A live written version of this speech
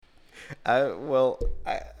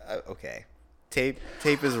Okay.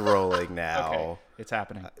 Tape is rolling now. Okay, it's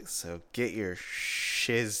happening. So get your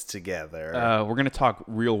shiz together. We're going to talk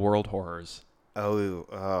real world horrors. Okay.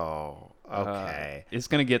 It's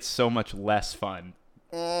going to get so much less fun.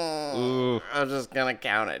 Ooh. I'm just gonna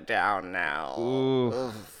count it down now.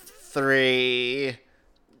 Ooh. 3,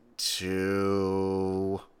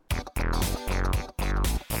 2.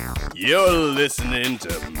 You're listening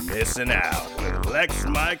to Missing Out with Lex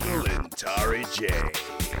Michael and Tari J.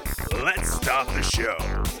 Let's start the show.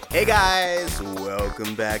 Hey guys,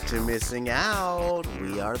 welcome back to Missing Out.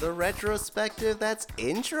 We are the retrospective that's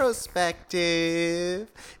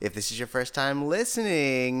introspective. If this is your first time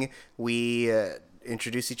listening, we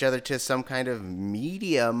introduce each other to some kind of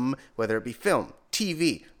medium, whether it be film,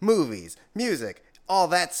 TV, movies, music, all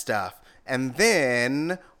that stuff. And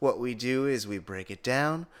then what we do is we break it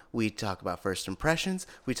down. We talk about first impressions.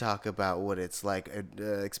 We talk about what it's like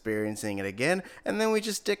experiencing it again. And then we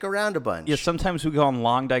just stick around a bunch. Yeah, sometimes we go on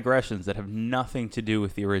long digressions that have nothing to do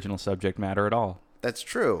with the original subject matter at all. That's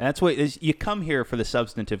true. And that's what you come here for the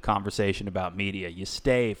substantive conversation about media. You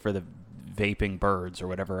stay for the vaping birds or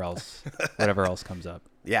whatever else comes up.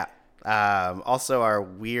 Yeah. Also, our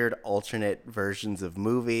weird alternate versions of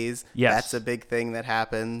movies. Yes. That's a big thing that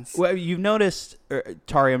happens. Well, you've noticed,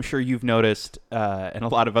 Tari, I'm sure you've noticed, and a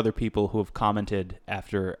lot of other people who have commented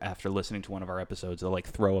after listening to one of our episodes, they'll like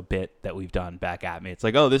throw a bit that we've done back at me. It's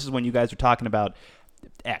like, oh, this is when you guys are talking about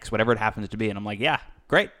X, whatever it happens to be. And I'm like, yeah,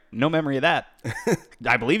 great. No memory of that.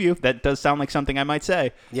 I believe you. That does sound like something I might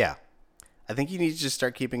say. Yeah. I think you need to just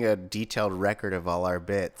start keeping a detailed record of all our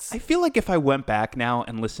bits. I feel like if I went back now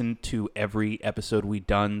and listened to every episode we've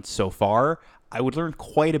done so far, I would learn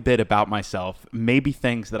quite a bit about myself, maybe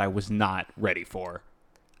things that I was not ready for.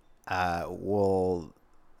 Well,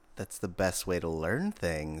 that's the best way to learn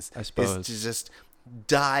things. I suppose. Is to just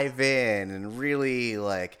dive in and really,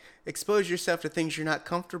 expose yourself to things you're not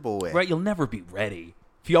comfortable with. Right, you'll never be ready.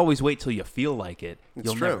 If you always wait till you feel like it,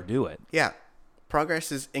 you'll never do it. Yeah.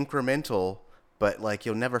 Progress is incremental, but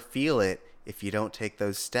you'll never feel it if you don't take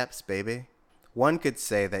those steps, baby. One could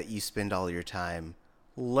say that you spend all your time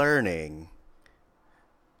learning.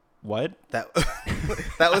 What? That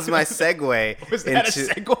was my segue. Was that a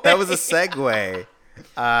segue? That was a segue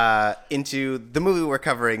into the movie we're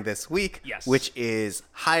covering this week, yes, which is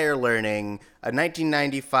Higher Learning, a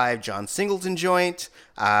 1995 John Singleton joint.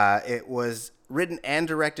 It was written and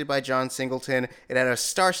directed by John Singleton. It had a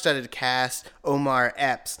star-studded cast: Omar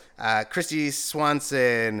Epps, Christy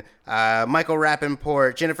Swanson, Michael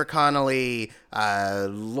Rappaport, Jennifer Connelly,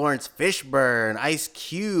 Lawrence Fishburne, Ice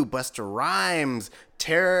Cube, Busta Rhymes,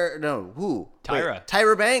 Tyra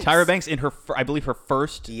Banks. Tyra Banks in her, I believe, her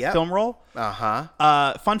first film role.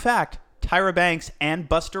 Fun fact: Tyra Banks and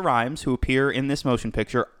Busta Rhymes, who appear in this motion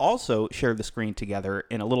picture, also share the screen together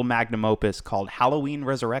in a little magnum opus called Halloween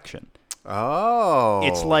Resurrection. Oh.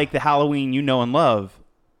 It's like the Halloween you know and love,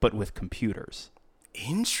 but with computers.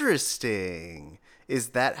 Interesting. Is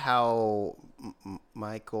that how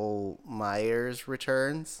Michael Myers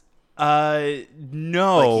returns?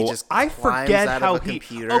 No. He just I forget out how of a he.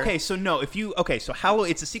 computer? Okay, so no.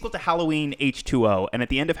 It's a sequel to Halloween H2O, and at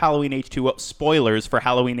the end of Halloween H2O, spoilers for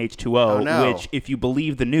Halloween H2O, which, if you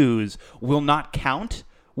believe the news, will not count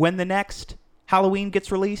when the next Halloween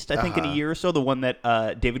gets released, I think in a year or so, the one that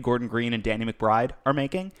David Gordon Green and Danny McBride are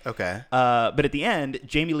making. Okay. But at the end,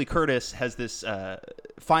 Jamie Lee Curtis has this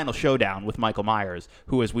final showdown with Michael Myers,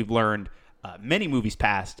 who, as we've learned many movies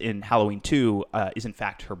past in Halloween 2, is in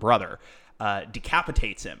fact her brother,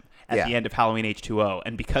 decapitates him at the end of Halloween H2O.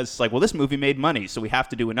 And because, this movie made money, so we have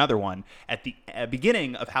to do another one. At the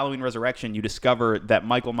beginning of Halloween Resurrection, you discover that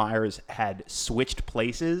Michael Myers had switched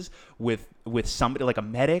places with somebody, like a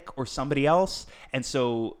medic or somebody else. And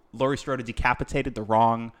so Laurie Strode decapitated the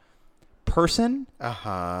wrong person.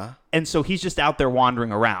 And so he's just out there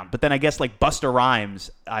wandering around. But then I guess, Busta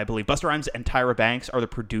Rhymes, I believe, Busta Rhymes and Tyra Banks are the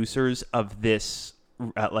producers of this,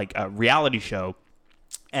 reality show.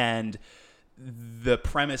 And the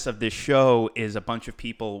premise of this show is a bunch of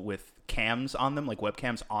people with cams on them,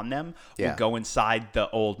 webcams on them, will go inside the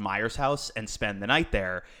old Myers house and spend the night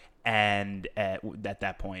there. And at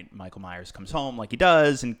that point, Michael Myers comes home like he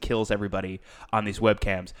does and kills everybody on these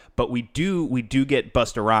webcams. But we do get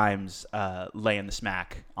Busta Rhymes laying the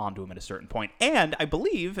smack onto him at a certain point. And I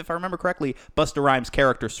believe, if I remember correctly, Busta Rhymes'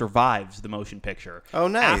 character survives the motion picture. Oh,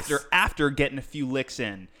 nice. After getting a few licks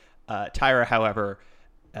in. Tyra, however,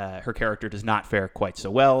 her character does not fare quite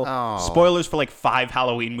so well. Oh. Spoilers for 5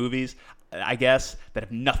 Halloween movies, I guess, that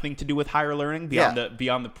have nothing to do with Higher Learning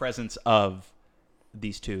beyond the presence of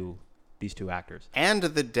these two these two actors. And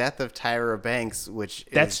the death of Tyra Banks, which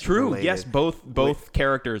That's is true. related. Yes, both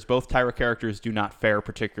characters, both Tyra characters, do not fare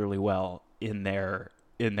particularly well in their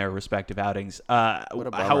respective outings. What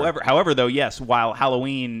a bummer. However, though, yes, while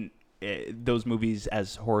Halloween, those movies,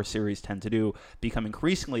 as horror series tend to do, become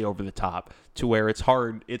increasingly over the top to where it's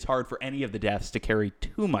hard for any of the deaths to carry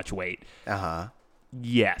too much weight.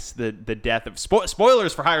 Yes, the death of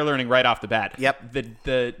spoilers for Higher Learning right off the bat. Yep.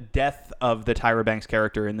 The death of the Tyra Banks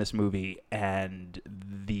character in this movie and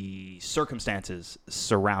the circumstances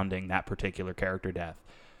surrounding that particular character death.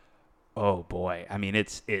 Oh boy, I mean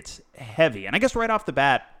it's heavy, and I guess right off the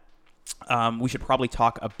bat, we should probably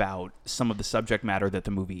talk about some of the subject matter that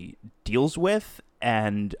the movie deals with,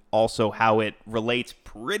 and also how it relates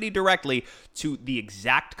pretty directly to the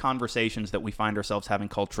exact conversations that we find ourselves having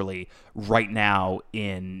culturally right now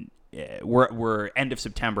in we're end of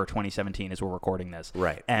September 2017 as we're recording this.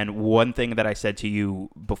 Right. And one thing that I said to you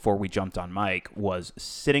before we jumped on mic was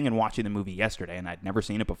sitting and watching the movie yesterday, and I'd never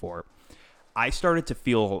seen it before. I started to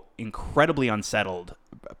feel incredibly unsettled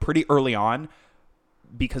pretty early on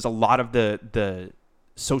because a lot of the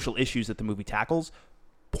social issues that the movie tackles,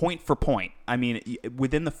 point for point, I mean,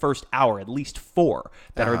 within the first hour, at least 4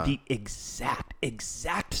 that are the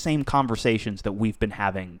exact same conversations that we've been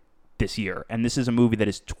having this year. And this is a movie that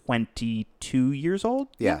is 22 years old.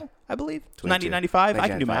 Yeah. I believe. 22. 1995. I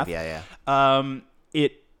can do math. Yeah.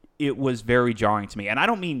 It was very jarring to me. And I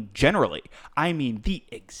don't mean generally. I mean the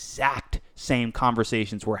exact same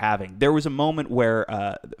conversations we're having. There was a moment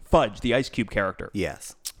where Fudge, the Ice Cube character,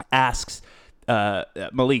 Yes. asks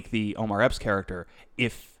Malik, the Omar Epps character,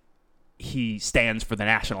 if he stands for the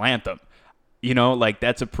national anthem. You know, like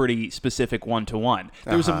that's a pretty specific one-to-one.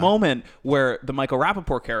 There was a moment where the Michael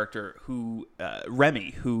Rappaport character, who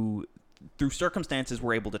Remy, who through circumstances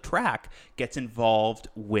we're able to track, gets involved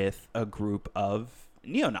with a group of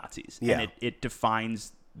neo-Nazis. Yeah. And it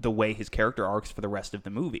defines the way his character arcs for the rest of the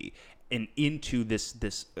movie and into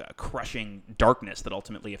this crushing darkness that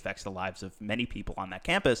ultimately affects the lives of many people on that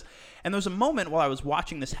campus. And there was a moment while I was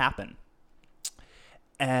watching this happen,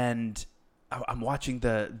 and I'm watching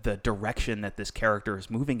the direction that this character is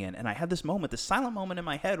moving in, and I had this moment, this silent moment in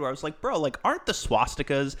my head where I was like, bro, like, aren't the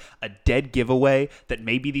swastikas a dead giveaway that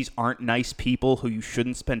maybe these aren't nice people who you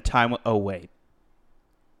shouldn't spend time with? Oh, wait.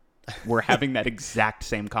 We're having that exact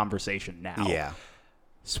same conversation now. Yeah.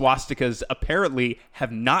 Swastikas apparently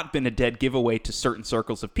have not been a dead giveaway to certain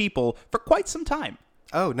circles of people for quite some time.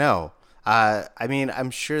 Oh, no. I mean,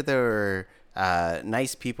 I'm sure there were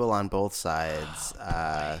nice people on both sides.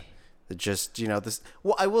 Just, you know, this.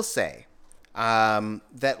 Well, I will say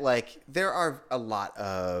that, like, there are a lot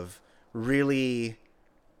of really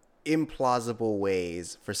implausible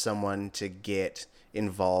ways for someone to get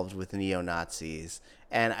involved with neo-Nazis.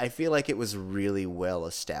 And I feel like it was really well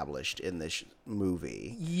established in this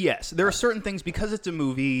movie. Yes, there are certain things, because it's a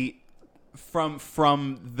movie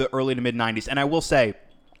from the early to mid 90s, and I will say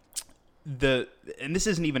and this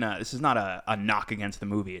is not a knock against the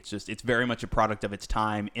movie. It's very much a product of its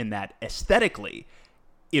time in that aesthetically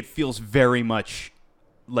it feels very much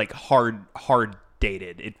like hard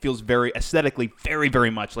dated. It feels very aesthetically very,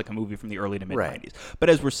 very much like a movie from the early to mid 90s. Right. But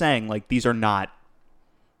as we're saying, like, these are not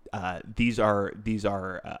these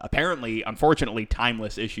are apparently, unfortunately,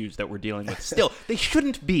 timeless issues that we're dealing with. Still, they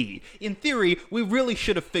shouldn't be. In theory, we really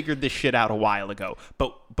should have figured this shit out a while ago,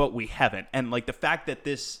 but we haven't. And like the fact that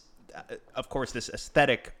this, of course, this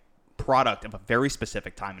aesthetic product of a very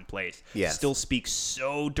specific time and place still speaks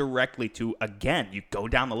so directly to, again, you go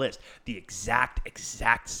down the list, the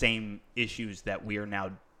exact same issues that we are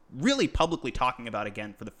now really publicly talking about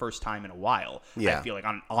again for the first time in a while. I feel like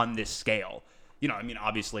on this scale. You know, I mean,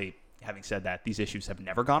 obviously, having said that, these issues have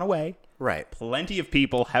never gone away. Right. Plenty of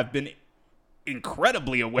people have been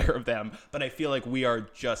incredibly aware of them, but I feel like we are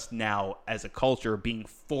just now, as a culture, being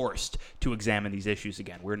forced to examine these issues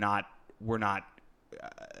again. We're not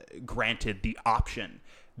granted the option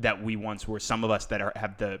that we once were, some of us that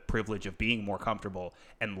have the privilege of being more comfortable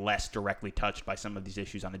and less directly touched by some of these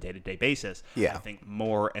issues on a day-to-day basis. Yeah. I think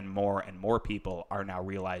more and more people are now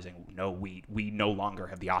realizing, no, we no longer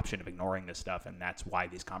have the option of ignoring this stuff, and that's why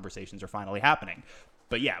these conversations are finally happening.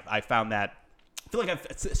 But yeah, I feel like I've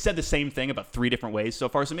said the same thing about 3 different ways so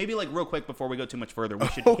far. So maybe, like, real quick before we go too much further,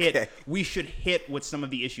 we should hit what some of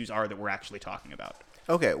the issues are that we're actually talking about.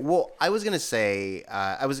 Okay, well, I was going to say,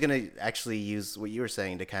 I was going to actually use what you were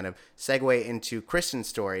saying to kind of segue into Kristen's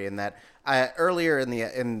story, in that Earlier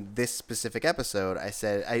in this specific episode,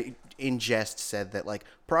 I in jest said that like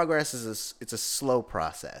progress it's a slow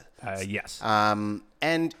process. Yes.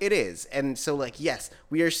 And it is. And so like, yes,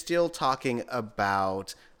 we are still talking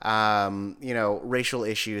about, racial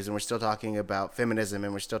issues, and we're still talking about feminism,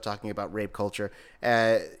 and we're still talking about rape culture,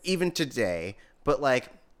 even today. But like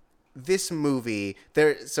this movie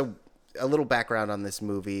so a little background on this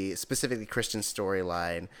movie, specifically Kristen's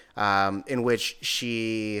storyline, in which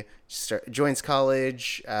she joins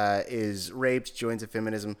college, is raped, joins a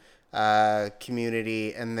feminism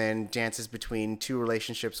community, and then dances between two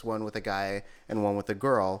relationships, one with a guy and one with a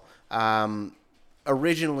girl.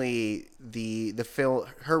 Originally, the film,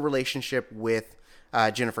 her relationship with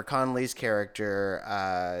Jennifer Connelly's character,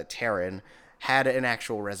 Taryn, had an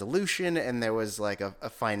actual resolution, and there was like a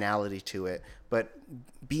finality to it. But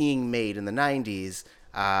being made in the 90s,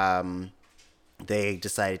 they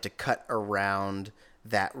decided to cut around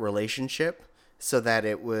that relationship so that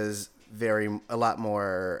it was a lot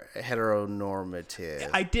more heteronormative.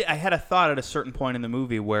 I had a thought at a certain point in the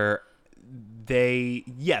movie where they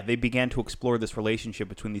began to explore this relationship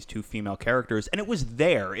between these two female characters, and it was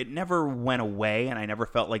there. It never went away, and I never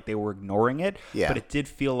felt like they were ignoring it. Yeah. But it did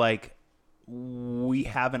feel like we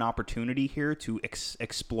have an opportunity here to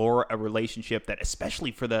explore a relationship that,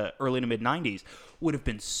 especially for the early to mid 90s, would have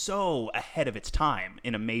been so ahead of its time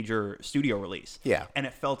in a major studio release. Yeah. And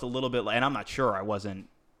it felt a little bit like, and I'm not sure, I wasn't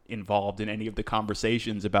involved in any of the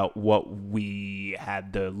conversations about what we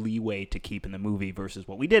had the leeway to keep in the movie versus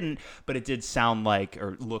what we didn't, but it did sound like,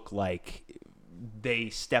 or look like, they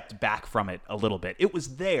stepped back from it a little bit. It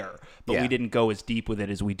was there, but we didn't go as deep with it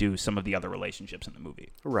as we do some of the other relationships in the movie.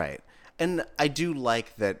 Right. And I do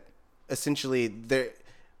like that essentially there,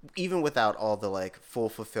 even without all the like full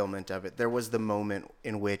fulfillment of it, there was the moment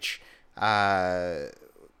in which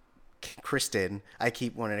Kristen, I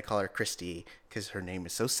keep wanting to call her Christy because her name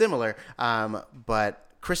is so similar, but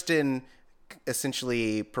Kristen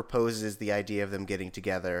essentially proposes the idea of them getting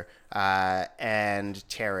together, and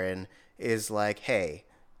Taryn is like, hey,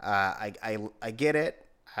 I get it,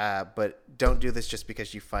 but don't do this just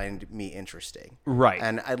because you find me interesting. Right.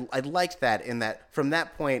 And I liked that in that from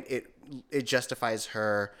that point, it justifies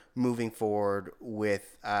her moving forward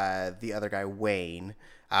with the other guy, Wayne,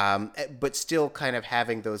 but still kind of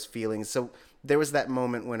having those feelings. So there was that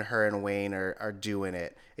moment when her and Wayne are doing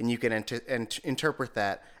it, and you can interpret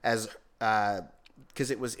that as,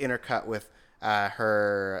 because it was intercut with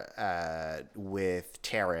her with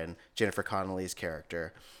Taryn, Jennifer Connelly's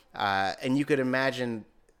character, and you could imagine,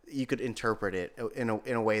 you could interpret it in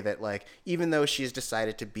a way that, like, even though she's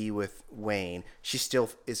decided to be with Wayne, she still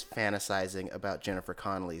is fantasizing about Jennifer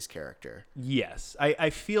Connelly's character. Yes. I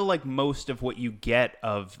feel like most of what you get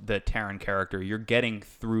of the Taryn character, you're getting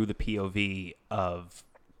through the POV of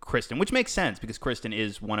Kristen, which makes sense because Kristen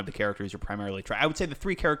is one of the characters you're primarily I would say the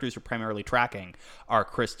three characters you're primarily tracking are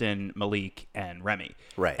Kristen, Malik, and Remy.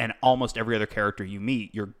 Right. And almost every other character you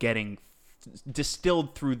meet, you're getting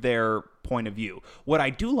distilled through their point of view. What I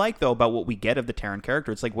do like, though, about what we get of the Taryn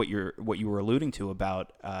character, it's like what you were alluding to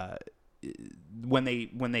about when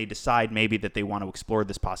they decide maybe that they want to explore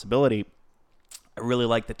this possibility. I really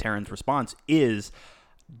like that Taryn's response is,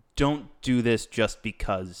 don't do this just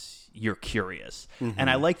because you're curious. Mm-hmm. And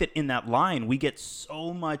I like that in that line, we get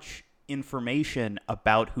so much information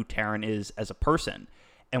about who Taryn is as a person.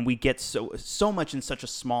 And we get so much in such a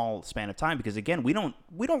small span of time because, again, we don't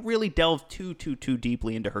really delve too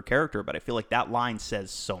deeply into her character, but I feel like that line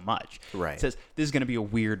says so much. Right. It says this is going to be a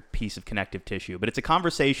weird piece of connective tissue, but it's a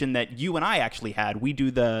conversation that you and I actually had. We do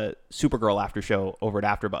the Supergirl after show over at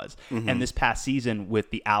AfterBuzz, mm-hmm. and this past season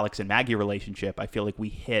with the Alex and Maggie relationship, I feel like we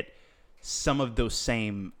hit some of those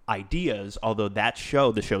same ideas, although that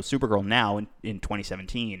show, the show Supergirl now in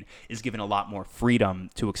 2017, is given a lot more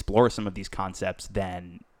freedom to explore some of these concepts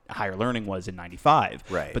than Higher Learning was in 95.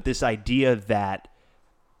 Right. But this idea that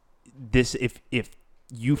this, if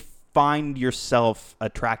you find yourself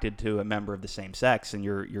attracted to a member of the same sex and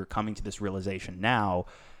you're coming to this realization now,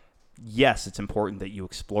 yes, it's important that you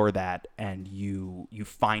explore that and you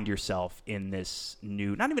find yourself in this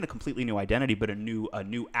new, not even a completely new identity, but a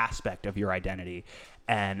new aspect of your identity.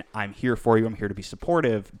 And I'm here for you. I'm here to be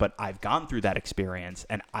supportive, but I've gone through that experience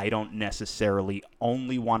and I don't necessarily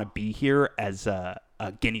only want to be here as a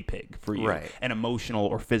guinea pig for you, right. An emotional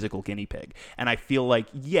or physical guinea pig. And I feel like,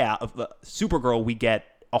 of Supergirl, we get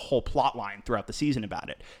a whole plot line throughout the season about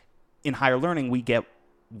it. In Higher Learning, we get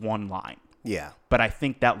one line. Yeah. But I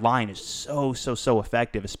think that line is so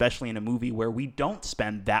effective, especially in a movie where we don't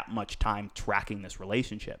spend that much time tracking this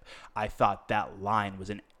relationship. I thought that line was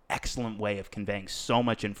an excellent way of conveying so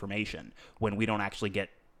much information when we don't actually get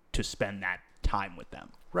to spend that time with them.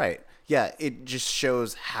 Right. Yeah, it just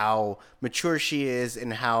shows how mature she is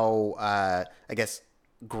and how I guess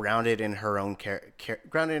grounded in her own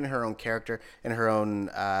grounded in her own character and her own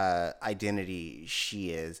identity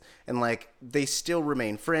she is. And like they still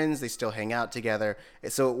remain friends, they still hang out together.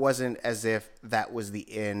 So it wasn't as if that was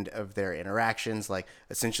the end of their interactions. Like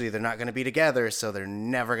essentially they're not going to be together, so they're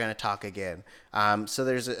never going to talk again. So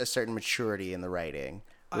there's a certain maturity in the writing,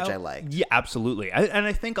 which I like. Yeah, absolutely. And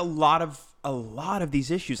I think a lot of these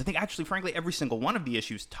issues, I think actually, frankly, every single one of the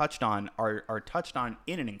issues touched on are touched on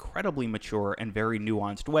in an incredibly mature and very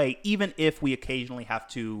nuanced way, even if we occasionally have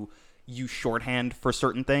to use shorthand for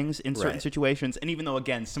certain things in certain situations. And even though,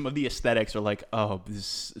 again, some of the aesthetics are like, oh,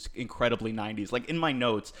 this is incredibly 90s. Like in my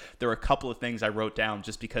notes, there are a couple of things I wrote down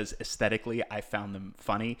just because aesthetically I found them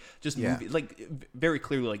funny. Just like very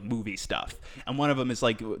clearly like movie stuff. And one of them is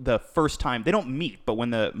like the first time, they don't meet, but when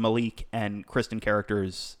the Malik and Kristen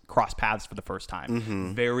characters cross paths for the first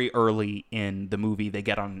time, very early in the movie, they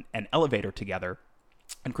get on an elevator together.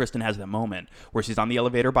 And Kristen has that moment where she's on the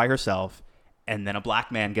elevator by herself, and then a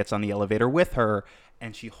black man gets on the elevator with her,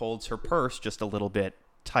 and she holds her purse just a little bit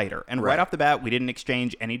tighter. And right off the bat, we didn't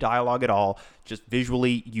exchange any dialogue at all. Just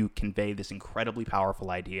visually, you convey this incredibly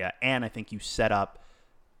powerful idea. And I think you set up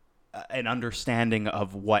an understanding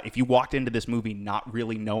of what, if you walked into this movie not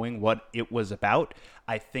really knowing what it was about,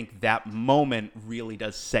 I think that moment really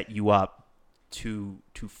does set you up to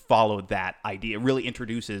follow that idea. It really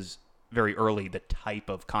introduces very early the type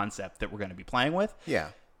of concept that we're going to be playing with. Yeah.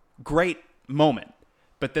 Great moment.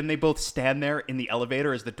 But then they both stand there in the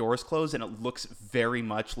elevator as the doors close, and it looks very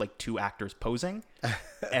much like two actors posing.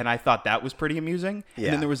 And I thought that was pretty amusing. Yeah.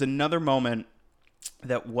 And then there was another moment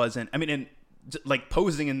that wasn't, I mean, and like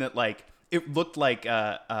posing in that, like, it looked like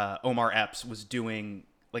Omar Epps was doing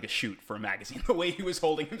like a shoot for a magazine, the way he was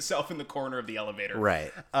holding himself in the corner of the elevator.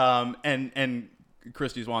 Right. And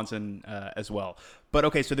Christy Swanson as well. But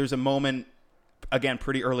okay, so there's a moment, again,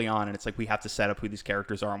 pretty early on, and it's like we have to set up who these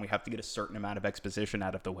characters are, and we have to get a certain amount of exposition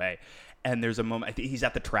out of the way. And there's a moment, I think he's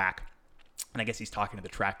at the track, and I guess he's talking to the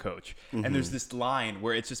track coach. And there's this line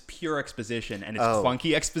where it's just pure exposition, and it's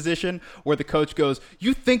clunky exposition, where the coach goes,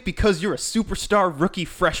 "You think because you're a superstar rookie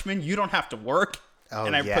freshman, you don't have to work?"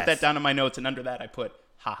 And I put that down in my notes, and under that I put,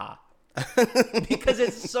 haha. Because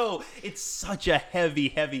it's such a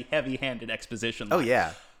heavy-handed exposition line. Oh,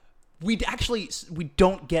 yeah. We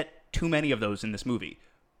don't get too many of those in this movie,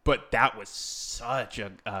 but that was such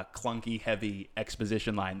a clunky, heavy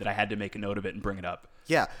exposition line that I had to make a note of it and bring it up.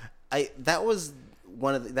 Yeah, that was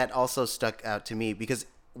one of that also stuck out to me because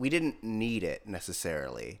we didn't need it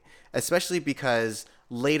necessarily, especially because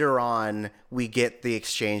later on we get the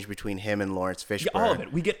exchange between him and Lawrence Fishburne. Yeah, all of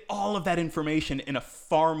it. We get all of that information in a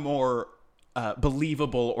far more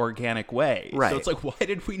believable, organic way. Right. So it's like, why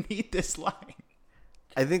did we need this line?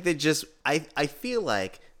 I think they just, I feel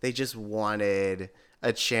like they just wanted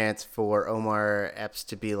a chance for Omar Epps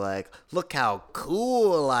to be like, look how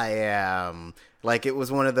cool I am. Like it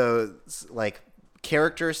was one of those like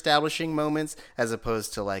character establishing moments as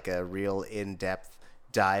opposed to like a real in-depth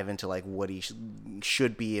dive into like what he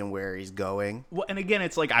should be and where he's going. Well, and again,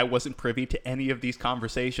 it's like I wasn't privy to any of these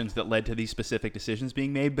conversations that led to these specific decisions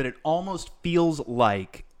being made, but it almost feels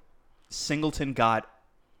like Singleton got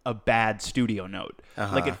a bad studio note.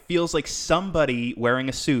 Like it feels like somebody wearing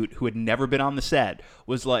a suit who had never been on the set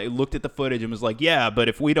was like, looked at the footage and was like, yeah, but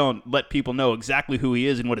if we don't let people know exactly who he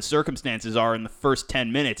is and what his circumstances are in the first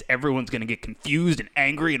 10 minutes, everyone's going to get confused and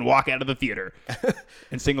angry and walk out of the theater.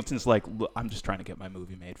 And Singleton's like, look, I'm just trying to get my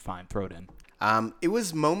movie made. Fine, throw it in. It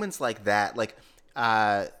was moments like that, like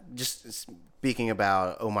just speaking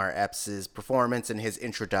about Omar Epps' performance and his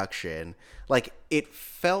introduction, like it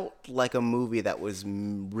felt like a movie that was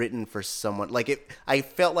written for someone. Like I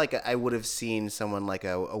felt like I would have seen someone like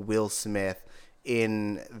a Will Smith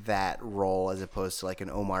in that role as opposed to like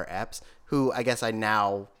an Omar Epps, who I guess I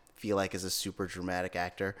now feel like is a super dramatic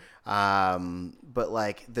actor. But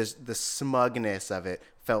like the smugness of it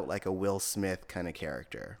felt like a Will Smith kind of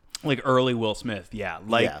character. Like early Will Smith, yeah.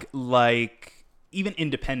 Like even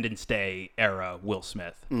Independence Day era Will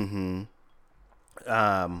Smith. Mm-hmm.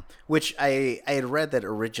 Which I had read that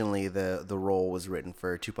originally the role was written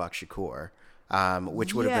for Tupac Shakur,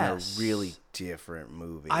 which would have been a really different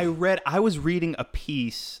movie. I was reading a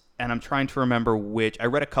piece, and I'm trying to remember which. I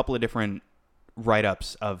read a couple of different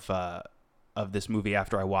write-ups of this movie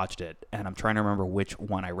after I watched it, and I'm trying to remember which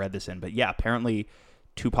one I read this in. But yeah, apparently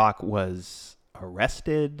Tupac was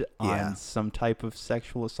arrested on some type of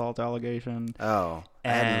sexual assault allegation. Oh, I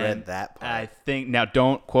hadn't read that part. I think, now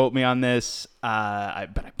don't quote me on this, but I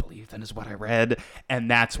believe that is what I read. And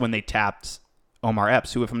that's when they tapped Omar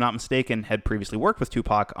Epps, who, if I'm not mistaken, had previously worked with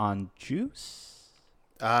Tupac on Juice.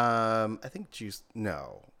 I think Juice.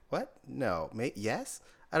 No. What? No. Yes.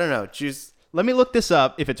 I don't know. Juice. Let me look this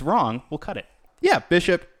up. If it's wrong, we'll cut it. Yeah,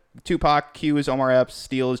 Bishop, Tupac, Q is Omar Epps,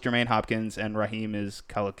 Steele is Jermaine Hopkins, and Raheem is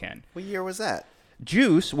Kalokan. What year was that?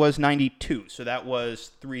 Juice was 92, so that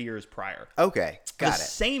was 3 years prior. Okay, got the it.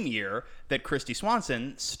 same year that Christy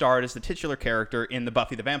Swanson starred as the titular character in the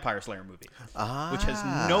Buffy the Vampire Slayer movie, which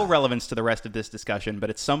has no relevance to the rest of this discussion, but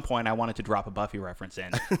at some point I wanted to drop a Buffy reference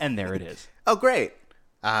in, and there it is. Oh, great.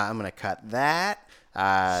 I'm gonna cut that.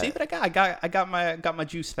 See what I got my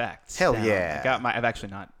Juice facts. Hell down. yeah. I've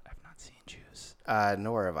not seen Juice.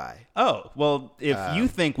 Nor have I. Oh, well, if you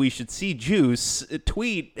think we should see Juice,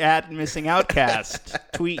 tweet at Missing Outcast.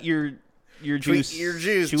 Tweet your Juice. Tweet your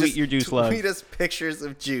Juice. Tweet Just your Juice love. Tweet us pictures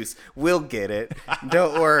of Juice. We'll get it.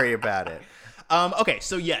 Don't worry about it. Okay,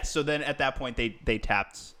 so yes. So then at that point, they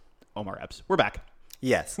tapped Omar Epps. We're back.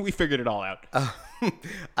 Yes. We figured it all out.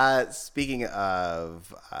 Speaking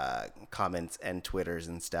of comments and Twitters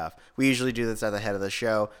and stuff, we usually do this at the head of the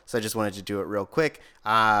show, so I just wanted to do it real quick.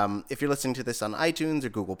 If you're listening to this on iTunes or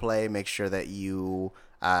Google Play, make sure that you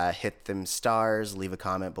hit them stars, leave a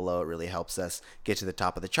comment below. It really helps us get to the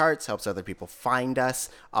top of the charts, helps other people find us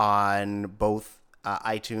on both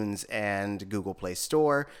iTunes and Google Play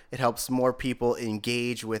Store. It helps more people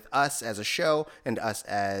engage with us as a show and us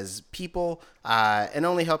as people, and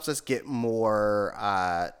only helps us get more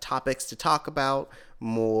topics to talk about.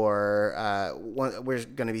 More, we're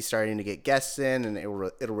going to be starting to get guests in, and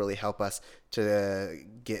it'll really help us to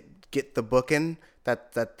get the booking.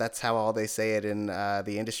 That's how all they say it in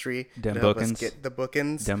the industry. Dem to help us bookins. get the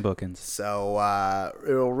bookings. Dem bookins. So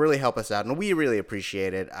it'll really help us out, and we really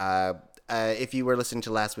appreciate it. If you were listening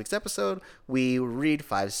to last week's episode, we read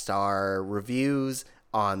 5-star reviews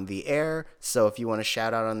on the air. So if you want to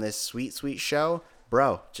shout out on this sweet, sweet show,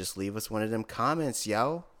 bro, just leave us one of them comments,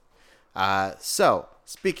 yo. So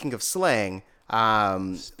speaking of slang,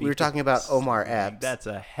 we were talking about Omar Epps. That's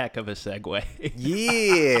a heck of a segue.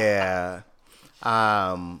 Yeah.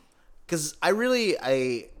 Because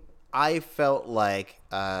I felt like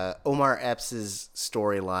Omar Epps'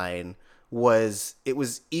 storyline was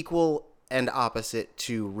equal and opposite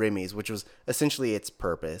to Remy's, which was essentially its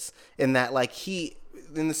purpose, in that, like,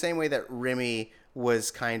 in the same way that Remy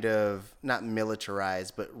was kind of not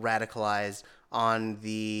militarized but radicalized on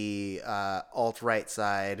the alt-right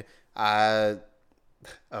side. I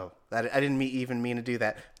didn't even mean to do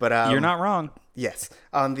that, but You're not wrong. yes,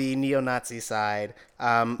 on the neo-Nazi side,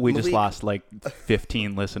 We just lost like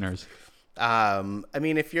 15 listeners. I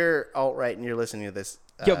mean, if you're alt-right and you're listening to this,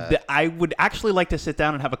 I would actually like to sit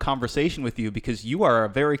down and have a conversation with you, because you are a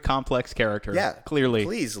very complex character. Yeah, clearly.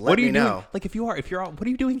 please let what are me you know. doing? Like, if you're, what are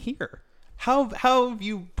you doing here? How have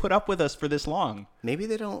you put up with us for this long? maybe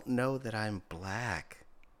they don't know that I'm black.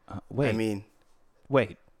 Wait. I mean,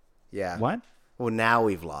 wait. yeah. What? Well, now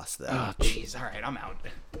we've lost them. Oh, jeez. All right, I'm out.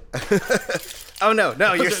 Oh, no,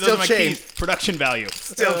 you're Those still are my chained. keys. Production value.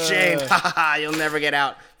 Still chained. Ha ha ha, you'll never get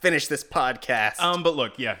out. Finish this podcast. But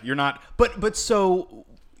look, yeah, you're not. But so,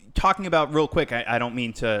 talking about real quick, I don't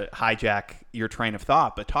mean to hijack your train of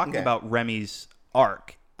thought, but talking Okay. about Remy's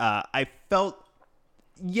arc, I felt,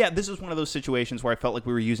 this was one of those situations where I felt like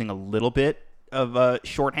we were using a little bit of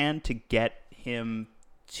shorthand to get him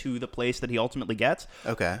to the place that he ultimately gets.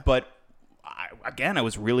 Okay. But I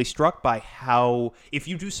was really struck by how, if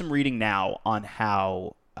you do some reading now on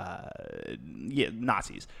how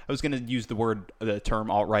Nazis. I was going to use the term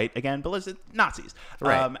alt-right again, but let's Nazis.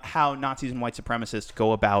 Right. How Nazis and white supremacists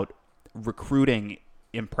go about recruiting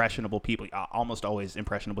impressionable people, almost always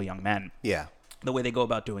impressionable young men. Yeah. The way they go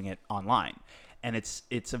about doing it online. And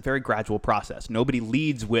it's a very gradual process. Nobody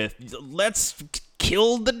leads with, let's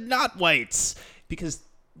kill the not whites, because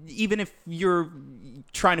even if you're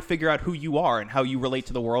trying to figure out who you are and how you relate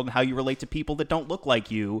to the world and how you relate to people that don't look like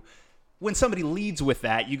you, when somebody leads with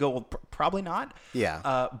that, you go, well, probably not.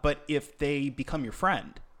 Yeah. But if they become your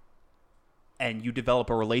friend and you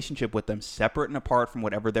develop a relationship with them separate and apart from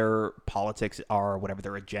whatever their politics are, whatever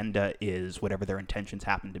their agenda is, whatever their intentions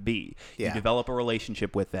happen to be, Yeah. you develop a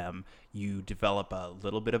relationship with them, you develop a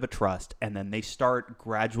little bit of a trust, and then they start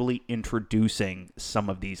gradually introducing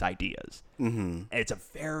some of these ideas. Mm-hmm. It's a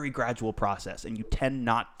very gradual process, and you tend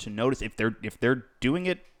not to notice if they're doing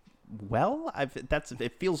it well.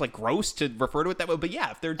 It feels like gross to refer to it that way, but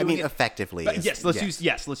yeah, if they're doing it effectively.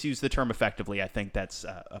 let's use the term effectively. I think that's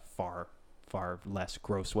a far less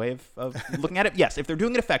gross way of looking at it. Yes, if they're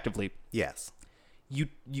doing it effectively, Yes. you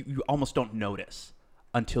almost don't notice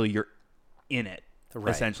until you're in it.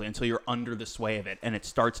 Right. essentially, until you're under the sway of it. And it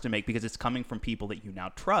starts to make, because it's coming from people that you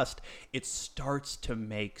now trust, it starts to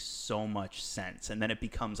make so much sense. And then it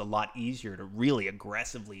becomes a lot easier to really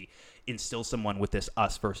aggressively instill someone with this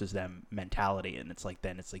us versus them mentality. And it's like,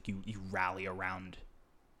 then it's like you rally around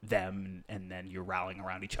them, and then you're rallying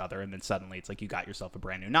around each other. And then suddenly it's like you got yourself a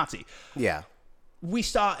brand new Nazi. Yeah. We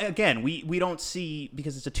saw, again, we don't see,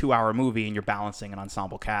 because it's a 2-hour movie and you're balancing an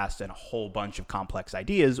ensemble cast and a whole bunch of complex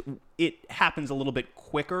ideas, it happens a little bit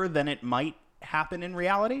quicker than it might happen in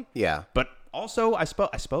reality. Yeah. But also, I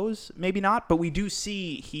suppose, maybe not, but we do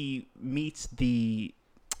see he meets the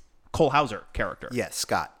Cole Hauser character. Yes,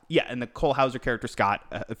 Scott. Yeah, and the Cole Hauser character, Scott,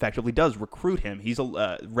 effectively does recruit him.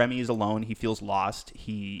 Remy is alone. He feels lost.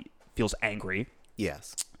 He feels angry.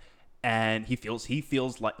 Yes. And he feels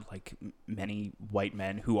like many white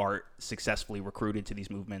men who are successfully recruited to these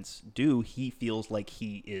movements do. He feels like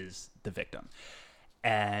he is the victim.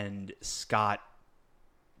 And Scott,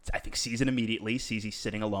 I think, sees it immediately, sees he's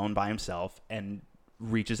sitting alone by himself, and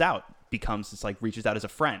reaches out. Reaches out as a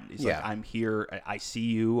friend. He's like, I'm here. I see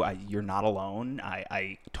you. You're not alone.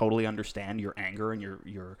 I totally understand your anger and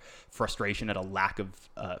your frustration at a lack of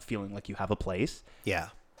feeling like you have a place. Yeah.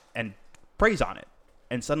 And preys on it.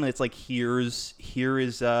 And suddenly it's like, here is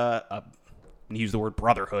a use the word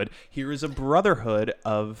brotherhood. Here is a brotherhood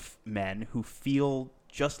of men who feel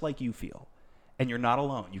just like you feel. And you're not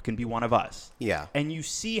alone. You can be one of us. Yeah. And you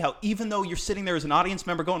see how, even though you're sitting there as an audience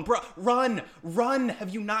member going, bro, run.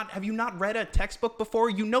 Have you not read a textbook before?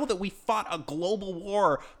 You know that we fought a global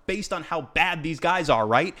war based on how bad these guys are,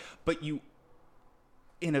 right? But you,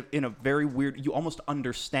 in a very weird, you almost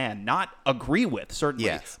understand, not agree with, certainly,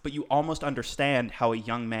 yes, but you almost understand how a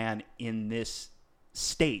young man in this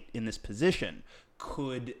state, in this position,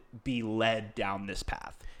 could be led down this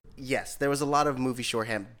path. Yes, there was a lot of movie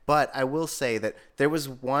shorthand, but I will say that there was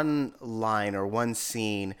one line or one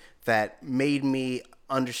scene that made me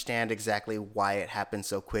understand exactly why it happened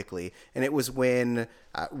so quickly. And it was when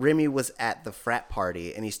Remy was at the frat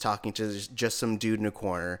party and he's talking to just some dude in a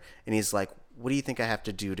corner, and he's like, what do you think I have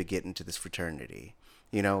to do to get into this fraternity?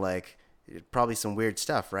 You know, like, probably some weird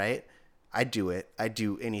stuff, right? I do it. I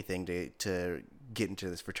do anything to get into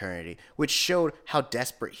this fraternity, which showed how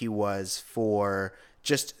desperate he was for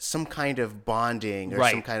just some kind of bonding or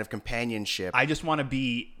some kind of companionship. I just want to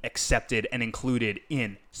be accepted and included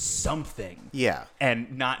in something. Yeah.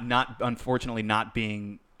 And not unfortunately, not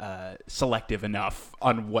being selective enough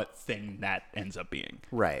on what thing that ends up being.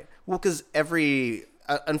 Right. Well, because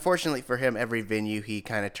unfortunately for him, every venue he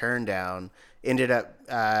kind of turned down ended up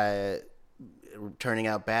turning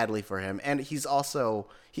out badly for him. And he also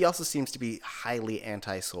seems to be highly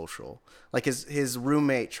antisocial. Like his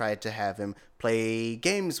roommate tried to have him play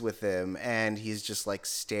games with him, and he's just like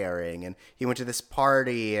staring. And he went to this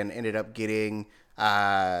party and ended up getting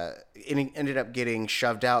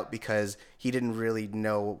shoved out because he didn't really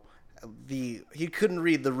know he couldn't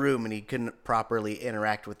read the room, and he couldn't properly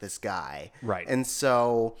interact with this guy. Right. And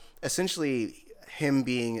so essentially him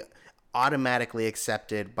being automatically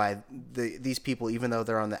accepted by these people, even though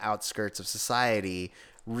they're on the outskirts of society,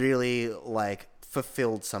 really like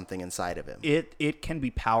fulfilled something inside of him. It can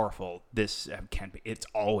be powerful. It's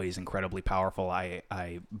always incredibly powerful.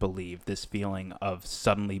 I believe this feeling of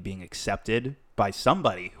suddenly being accepted by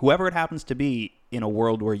somebody, whoever it happens to be, in a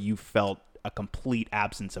world where you felt a complete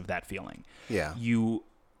absence of that feeling. Yeah.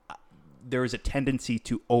 There is a tendency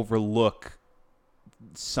to overlook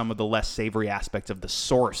some of the less savory aspects of the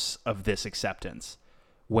source of this acceptance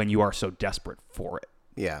when you are so desperate for it.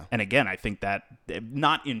 Yeah. And again, I think that,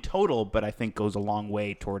 not in total, but I think goes a long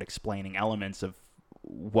way toward explaining elements of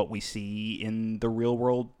what we see in the real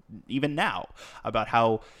world even now, about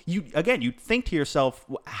how you'd think to yourself,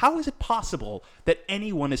 how is it possible that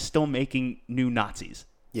anyone is still making new Nazis?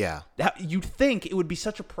 Yeah. You'd think it would be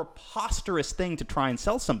such a preposterous thing to try and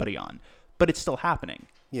sell somebody on, but it's still happening.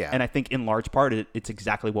 Yeah. And I think in large part, it's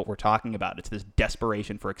exactly what we're talking about. It's this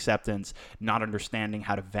desperation for acceptance, not understanding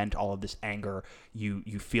how to vent all of this anger. You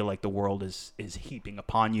feel like the world is heaping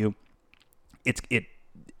upon you.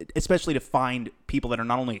 Especially to find people that are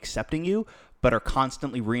not only accepting you, but are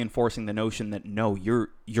constantly reinforcing the notion that, no, you're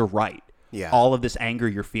right. Yeah. All of this anger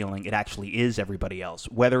you're feeling, it actually is everybody else.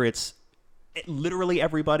 Whether it's literally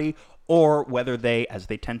everybody, or whether they, as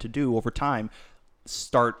they tend to do over time,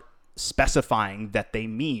 start specifying that they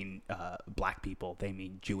mean black people, they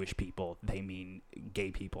mean Jewish people, they mean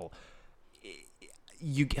gay people.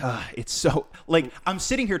 It's so, like, I'm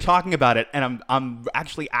sitting here talking about it, and I'm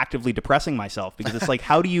actually actively depressing myself, because it's like,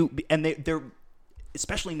 how do you? And they're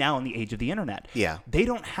especially now in the age of the internet. Yeah. They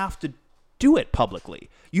don't have to do it publicly.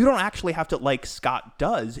 You don't actually have to, like Scott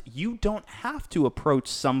does, you don't have to approach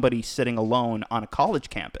somebody sitting alone on a college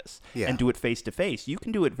campus and do it face to face. You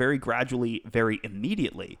can do it very gradually, very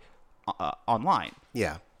immediately online.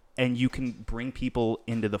 Yeah. And you can bring people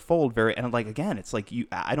into the fold and like, again, it's like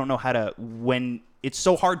I don't know how to, when it's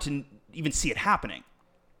so hard to even see it happening,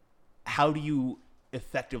 how do you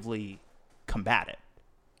effectively combat it?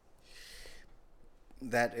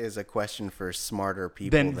 That is a question for smarter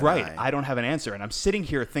people than I don't have an answer. And I'm sitting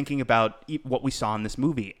here thinking about what we saw in this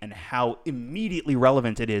movie and how immediately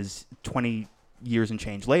relevant it is 20 years and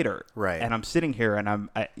change later. Right. And I'm sitting here and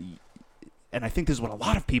I think this is what a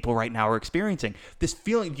lot of people right now are experiencing. This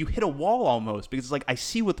feeling you hit a wall almost, because it's like, I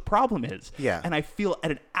see what the problem is. Yeah. And I feel at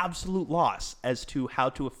an absolute loss as to how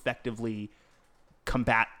to effectively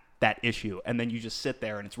combat that issue. And then you just sit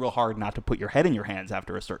there and it's real hard not to put your head in your hands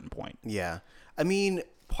after a certain point. Yeah. I mean,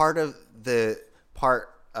 part of the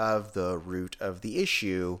root of the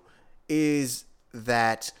issue is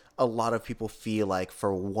that a lot of people feel like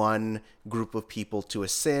for one group of people to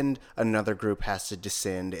ascend, another group has to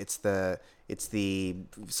descend. It's the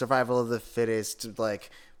survival of the fittest,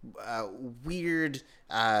 like weird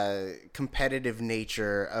competitive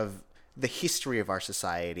nature of the history of our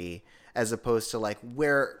society, as opposed to like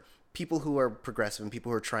where people who are progressive and people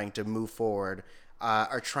who are trying to move forward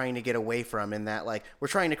are trying to get away from, in that like we're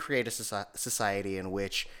trying to create a society in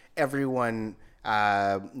which everyone,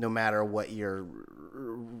 no matter what your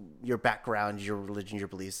background, your religion, your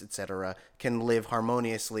beliefs, etc., can live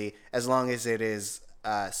harmoniously as long as it is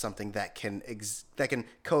something that can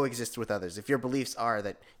coexist with others. If your beliefs are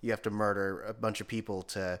that you have to murder a bunch of people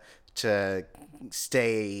to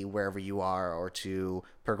stay wherever you are or to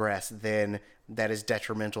progress, then that is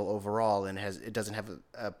detrimental overall and it doesn't have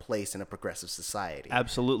a place in a progressive society.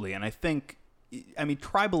 Absolutely. And I think, I mean,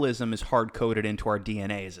 tribalism is hard coded into our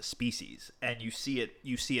DNA as a species, and you see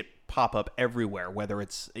it pop up everywhere. Whether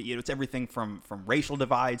it's it's everything from racial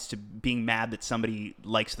divides to being mad that somebody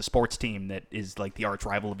likes the sports team that is like the arch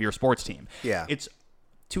rival of your sports team. Yeah, it's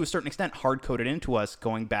to a certain extent hard coded into us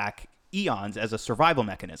going back eons as a survival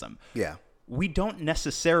mechanism. Yeah. We don't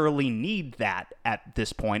necessarily need that at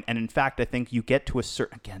this point. And in fact, I think you get to a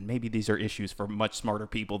certain, again, maybe these are issues for much smarter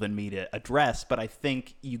people than me to address, but I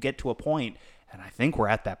think you get to a point, and I think we're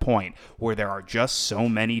at that point, where there are just so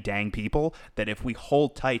many dang people that if we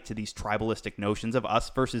hold tight to these tribalistic notions of us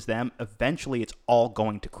versus them, eventually it's all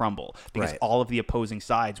going to crumble, because all of the opposing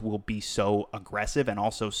sides will be so aggressive and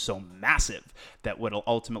also so massive that what'll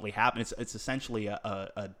ultimately happen, it's essentially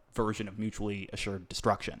a version of mutually assured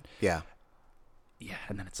destruction. Yeah. Yeah,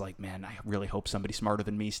 and then it's like, man, I really hope somebody smarter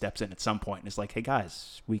than me steps in at some point and is like, hey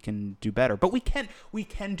guys, we can do better. But we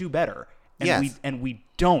can do better. And we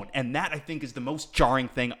don't. And that, I think, is the most jarring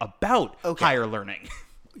thing about higher learning.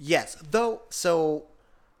 Yes, though, so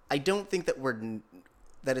I don't think that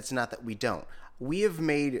that it's not that we don't. We have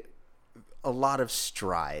made a lot of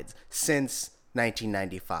strides since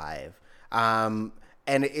 1995. And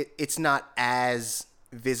it's not as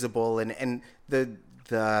visible, and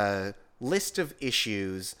the list of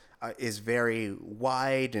issues is very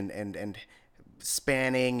wide and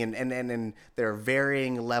spanning, and there are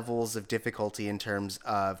varying levels of difficulty in terms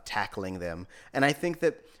of tackling them. And I think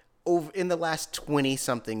that in the last 20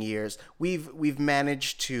 something years, we've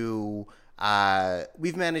managed to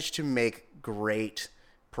make great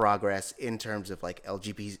progress in terms of like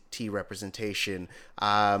LGBT representation,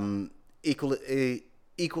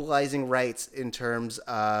 equalizing rights in terms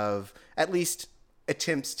of at least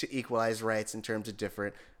attempts to equalize rights in terms of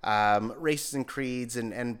different races and creeds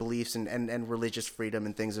and beliefs and religious freedom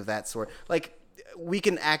and things of that sort. Like, we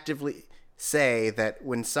can actively say that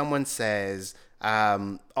when someone says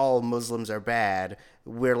all Muslims are bad,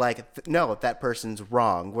 we're like, no, that person's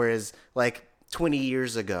wrong. Whereas like 20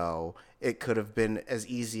 years ago, it could have been as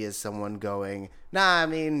easy as someone going, nah, I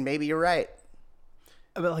mean, maybe you're right.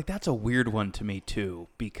 But like, that's a weird one to me too,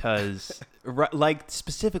 because like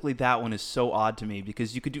specifically that one is so odd to me,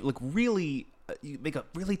 because you could do like really, you make a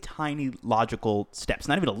really tiny logical step. It's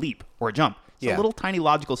not even a leap or a jump. It's a little tiny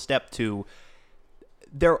logical step to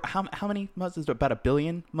there. How many Muslims? About 1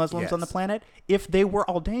 billion Muslims on the planet. If they were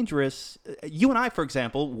all dangerous, you and I, for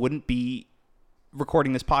example, wouldn't be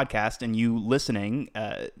recording this podcast, and you listening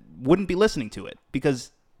wouldn't be listening to it,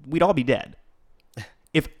 because we'd all be dead.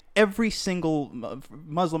 If every single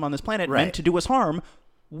Muslim on this planet meant to do us harm,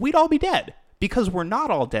 we'd all be dead. Because we're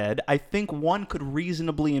not all dead, I think one could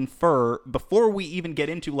reasonably infer, before we even get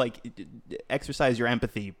into, like, exercise your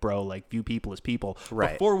empathy, bro, like, view people as people.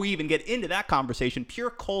 Right. Before we even get into that conversation,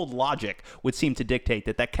 pure cold logic would seem to dictate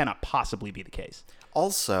that cannot possibly be the case.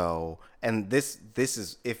 Also, and this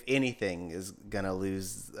is, if anything is gonna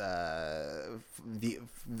lose the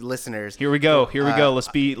listeners. Here we go. Let's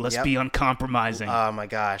be yep. uncompromising. Oh my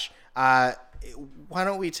gosh. Why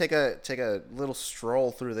don't we take a little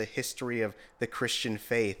stroll through the history of the Christian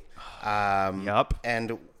faith? Yup.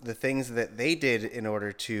 And the things that they did in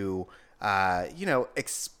order to,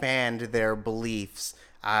 expand their beliefs.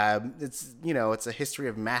 It's a history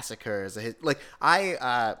of massacres.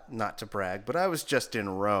 Not to brag, but I was just in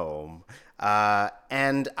Rome,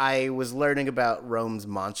 and I was learning about Rome's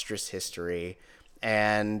monstrous history,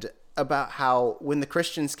 and about how when the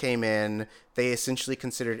Christians came in, they essentially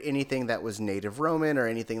considered anything that was native Roman or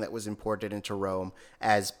anything that was imported into Rome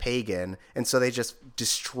as pagan, and so they just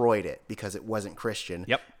destroyed it because it wasn't Christian.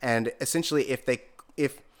 Yep. And essentially, if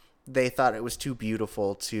they thought it was too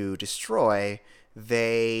beautiful to destroy,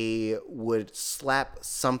 they would slap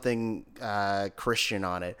something Christian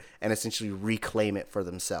on it and essentially reclaim it for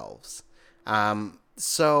themselves.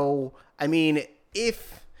 So, I mean,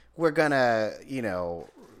 if we're gonna,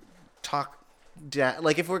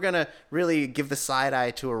 if we're gonna really give the side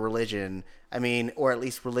eye to a religion, I mean, or at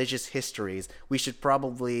least religious histories, we should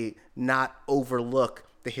probably not overlook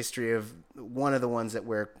the history of one of the ones that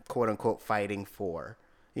we're quote unquote fighting for.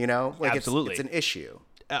 Absolutely. It's an issue.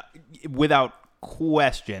 Without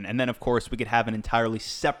question. And then, of course, we could have an entirely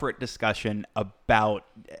separate discussion about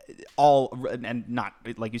all, and not,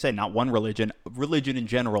 like you said, not one religion in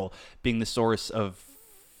general being the source of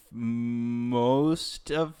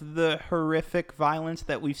most of the horrific violence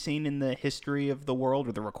that we've seen in the history of the world,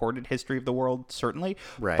 or the recorded history of the world, certainly.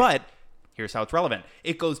 Right. But here's how it's relevant.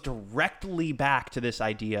 It goes directly back to this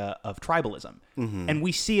idea of tribalism. Mm-hmm. And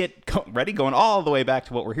we see it, going all the way back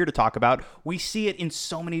to what we're here to talk about. We see it in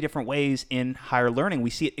so many different ways in higher learning. We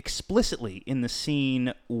see it explicitly in the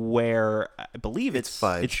scene where I believe it's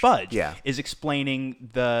Fudge yeah. is explaining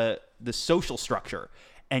the social structure.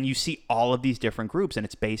 And you see all of these different groups, and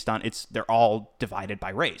it's based on, they're all divided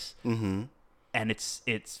by race. Mm-hmm. And it's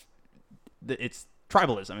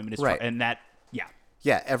tribalism. I mean, it's right. And that, yeah.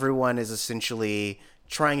 Yeah, everyone is essentially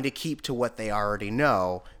trying to keep to what they already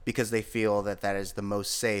know because they feel that that is the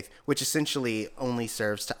most safe, which essentially only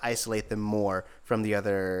serves to isolate them more from the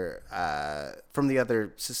other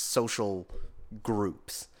social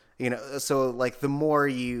groups. So like the more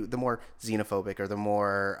xenophobic or the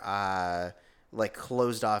more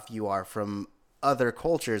closed off you are from other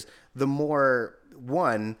cultures, the more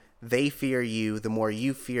they fear you, the more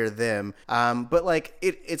you fear them. But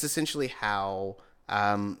it's essentially how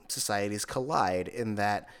societies collide, in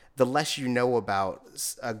that the less you know about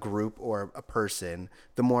a group or a person,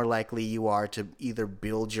 the more likely you are to either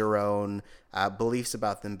build your own beliefs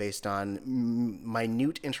about them based on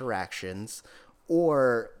minute interactions,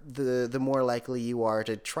 or the more likely you are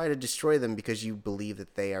to try to destroy them because you believe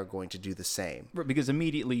that they are going to do the same. Because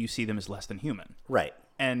immediately you see them as less than human. Right.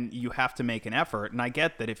 And you have to make an effort. And I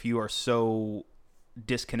get that if you are so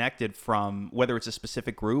disconnected from whether it's a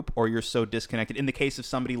specific group, or you're so disconnected in the case of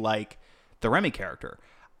somebody like the Remy character,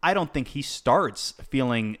 I don't think he starts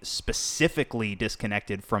feeling specifically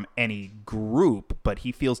disconnected from any group, but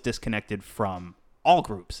he feels disconnected from all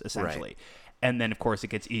groups essentially. Right. And then of course it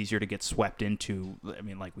gets easier to get swept into, I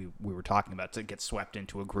mean, like we were talking about, to get swept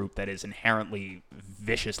into a group that is inherently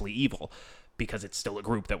viciously evil, because it's still a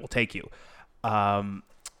group that will take you.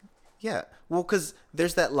 Yeah, well, because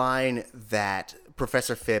there's that line that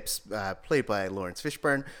Professor Phipps, played by Lawrence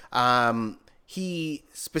Fishburne, he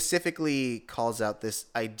specifically calls out this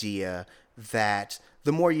idea that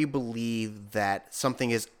the more you believe that something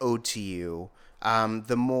is owed to you,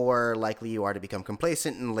 the more likely you are to become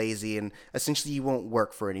complacent and lazy, and essentially you won't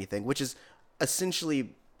work for anything, which is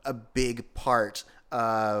essentially a big part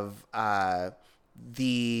of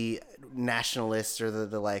the nationalists, or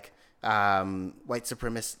the white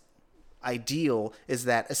supremacist ideal, is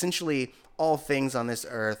that essentially all things on this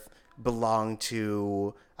earth belong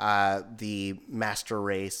to the master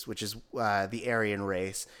race, which is the Aryan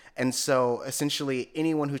race. And so essentially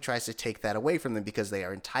anyone who tries to take that away from them because they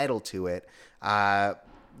are entitled to it,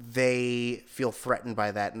 they feel threatened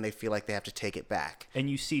by that, and they feel like they have to take it back. And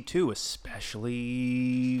you see too,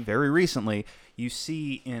 especially very recently, you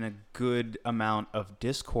see in a good amount of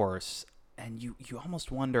discourse, and you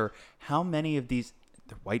almost wonder how many of these,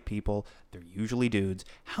 they're white people, they're usually dudes,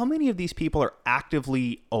 how many of these people are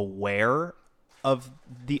actively aware of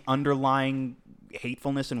the underlying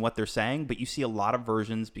hatefulness in what they're saying? But you see a lot of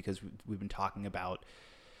versions, because we've been talking about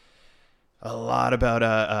a lot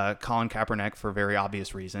about Colin Kaepernick for very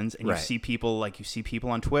obvious reasons, and Right. you see people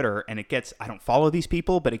on Twitter, and I don't follow these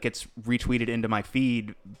people, but it gets retweeted into my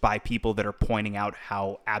feed by people that are pointing out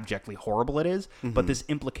how abjectly horrible it is. But this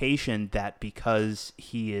implication that because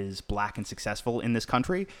he is black and successful in this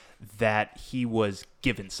country, that he was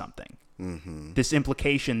given something. This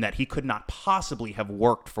implication that he could not possibly have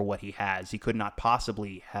worked for what he has, he could not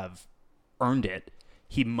possibly have earned it.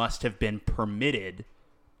 He must have been permitted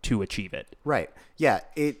to achieve it. Right. Yeah.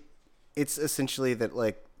 It's essentially that,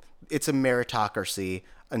 like, it's a meritocracy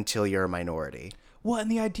until you're a minority. Well,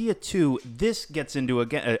 and the idea too, this gets into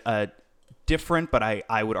again a different, but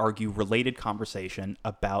I would argue related conversation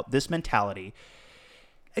about this mentality,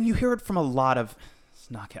 and you hear it from a lot of.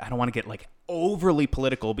 I don't want to get like overly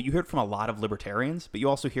political, but you hear it from a lot of libertarians. But you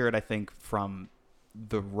also hear it, I think, from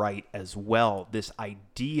the right as well. This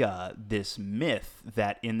idea, this myth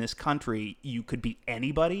that in this country you could be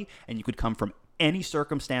anybody and you could come from any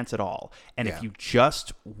circumstance at all. And if you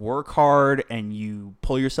just work hard and you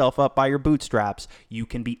pull yourself up by your bootstraps, you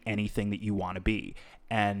can be anything that you want to be.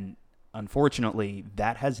 And unfortunately,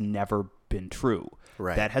 that has never been true.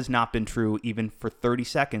 Right. That has not been true even for 30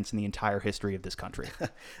 seconds in the entire history of this country.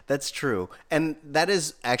 That's true. And that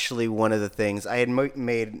is actually one of the things I had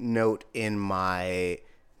made note in my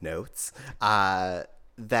notes,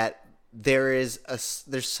 that there's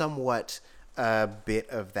somewhat a bit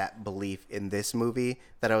of that belief in this movie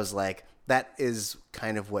that I was like, that is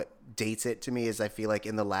kind of what dates it to me. Is I feel like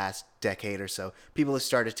in the last decade or so, people have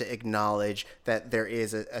started to acknowledge that there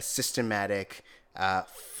is a systematic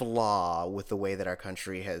flaw with the way that our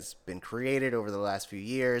country has been created over the last few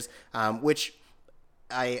years, which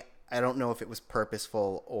I don't know if it was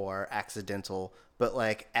purposeful or accidental, but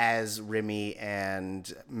like as Remy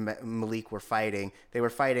and Malik were fighting, they were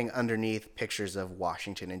fighting underneath pictures of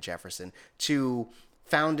Washington and Jefferson, two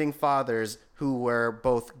founding fathers who were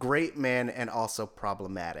both great men and also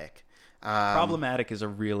problematic. Problematic is a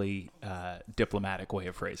really diplomatic way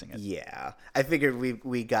of phrasing it. Yeah, I figured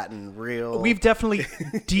we gotten real. We've definitely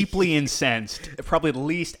deeply incensed probably at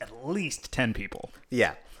least 10 people.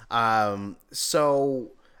 Yeah.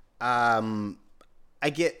 So I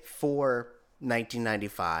get for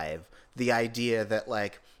 1995 the idea that,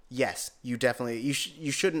 like, yes, you definitely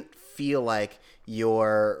you shouldn't feel like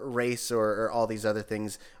your race or all these other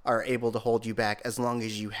things are able to hold you back as long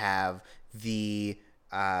as you have the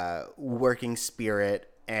working spirit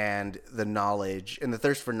and the knowledge and the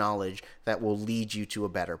thirst for knowledge that will lead you to a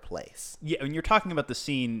better place. Yeah, and you're talking about the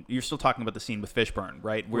scene. You're still talking about the scene with Fishburne,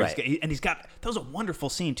 right? Where Right. He's got that was a wonderful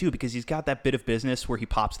scene too, because he's got that bit of business where he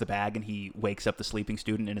pops the bag and he wakes up the sleeping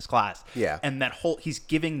student in his class. Yeah. And he's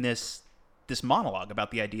giving this monologue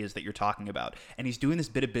about the ideas that you're talking about, and he's doing this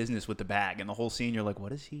bit of business with the bag, and the whole scene you're like,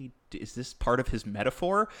 what is he? Is this part of his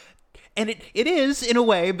metaphor? And it is in a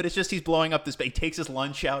way, but it's just he's blowing up this. He takes his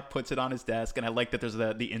lunch out, puts it on his desk, and I like that there's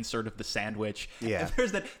the insert of the sandwich. Yeah. And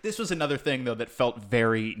there's that. This was another thing though that felt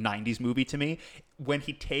very 90s movie to me, when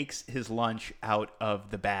he takes his lunch out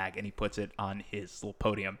of the bag and he puts it on his little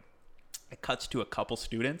podium. It cuts to a couple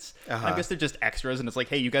students. I guess they're just extras, and it's like,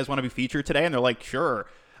 hey, you guys want to be featured today? And they're like, sure.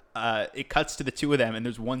 It cuts to the two of them, and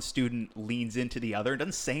there's one student leans into the other and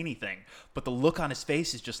doesn't say anything, but the look on his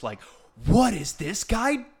face is just like, what is this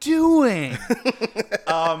guy doing?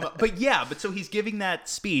 But so he's giving that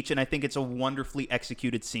speech, and I think it's a wonderfully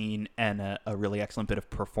executed scene and a really excellent bit of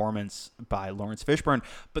performance by Lawrence Fishburne.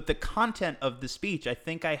 But the content of the speech, I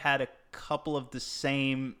think I had a couple of the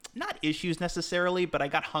same, not issues necessarily, but I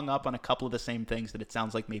got hung up on a couple of the same things that it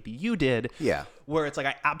sounds like maybe you did. Yeah. Where it's like,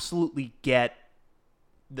 I absolutely get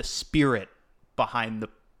the spirit behind the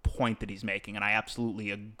point that he's making, and I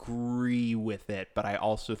absolutely agree with it, but I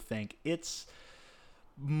also think it's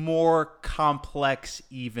more complex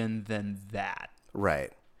even than that.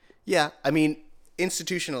 Right. Yeah. I mean,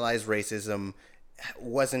 institutionalized racism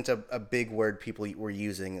wasn't a big word people were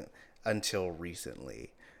using until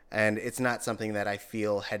recently, and it's not something that I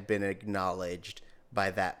feel had been acknowledged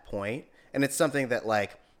by that point. And it's something that,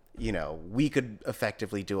 like, you know, we could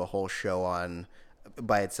effectively do a whole show on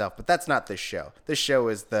by itself, but that's not this show. This show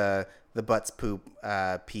is the butts poop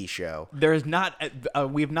pee show. There is not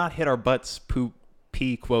we have not hit our butts poop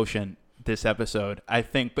pee quotient this episode, I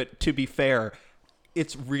think, but to be fair,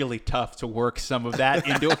 it's really tough to work some of that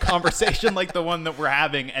into a conversation like the one that we're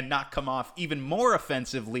having and not come off even more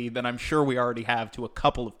offensively than I'm sure we already have to a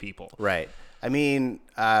couple of people. Right. I mean,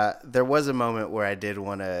 there was a moment where I did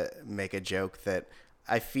want to make a joke that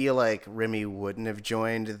I feel like Remy wouldn't have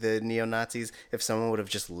joined the neo-Nazis if someone would have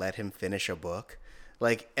just let him finish a book.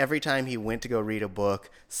 like every time he went to go read a book,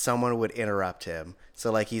 someone would interrupt him.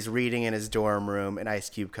 So like he's reading in his dorm room and Ice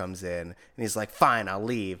Cube comes in and he's like, fine, I'll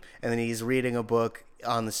leave. And then he's reading a book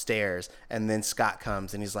on the stairs and then Scott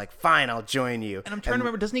comes and he's like, fine, I'll join you. And I'm trying to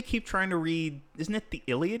remember, doesn't he keep trying to read, isn't it the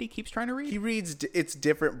Iliad he keeps trying to read? He reads, it's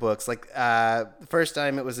different books. Like the first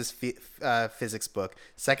time it was his physics book.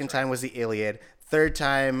 Second time was the Iliad. Third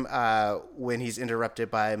time when he's interrupted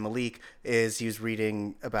by Malik is he was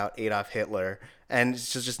reading about Adolf Hitler. And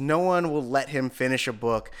it's just no one will let him finish a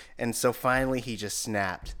book. And so finally he just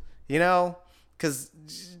snapped, you know, because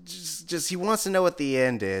just he wants to know what the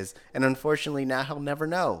end is. And unfortunately now he'll never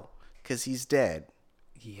know because he's dead.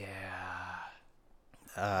 Yeah.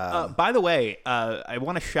 By the way, I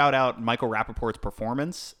want to shout out Michael Rappaport's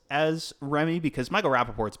performance as Remy because Michael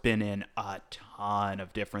Rappaport's been in a ton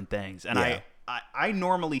of different things. And Yeah. I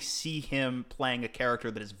normally see him playing a character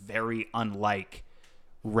that is very unlike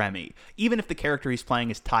Remy. Even if the character he's playing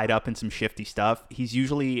is tied up in some shifty stuff, he's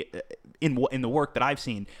usually, in the work that I've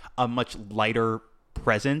seen, a much lighter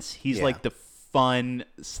presence. He's like the fun,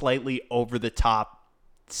 slightly over-the-top,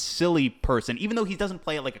 silly person, even though he doesn't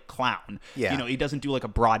play it like a clown. Yeah. You know, he doesn't do like a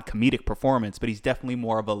broad comedic performance, but he's definitely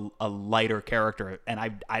more of a lighter character. And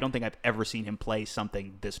I don't think I've ever seen him play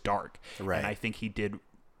something this dark. Right. And I think he did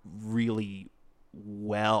really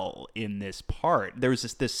well in this part. There's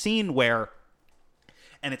this scene where,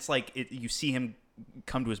 and it's like you see him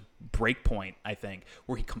come to his break point, I think,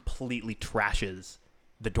 where he completely trashes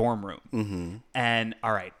the dorm room. Mm-hmm. And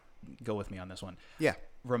all right, go with me on this one. Yeah.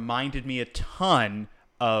 Reminded me a ton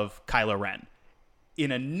of Kylo Ren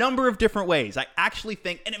in a number of different ways. I actually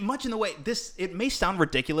think, and much in the way, it may sound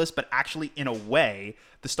ridiculous, but actually in a way,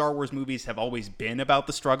 the Star Wars movies have always been about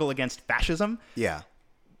the struggle against fascism. Yeah.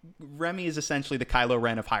 Remy is essentially the Kylo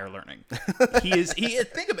Ren of higher learning. If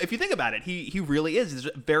you think about it, he really is. He's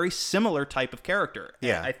a very similar type of character.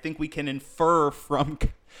 Yeah. And I think we can infer from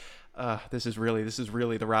this is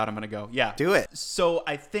really the route I'm going to go. Yeah. Do it. So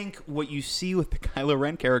I think what you see with the Kylo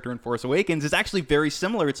Ren character in Force Awakens is actually very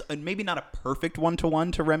similar. It's maybe not a perfect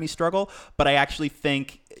one-to-one to Remy's struggle, but I actually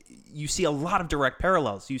think you see a lot of direct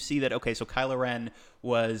parallels. You see that, okay, so Kylo Ren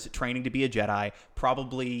was training to be a Jedi,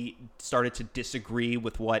 probably started to disagree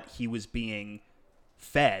with what he was being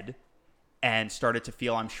fed, and started to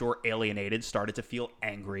feel, I'm sure, alienated, started to feel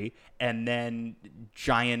angry, and then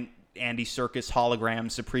giant Andy Serkis hologram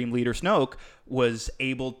Supreme Leader Snoke was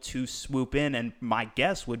able to swoop in and, my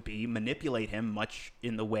guess would be, manipulate him much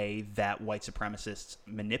in the way that white supremacists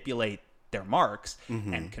manipulate their marks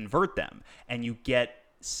and convert them. And you get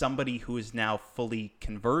somebody who is now fully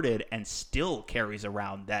converted and still carries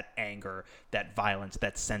around that anger, that violence,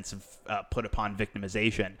 that sense of put upon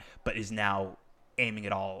victimization, but is now aiming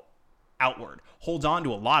it all outward. Holds on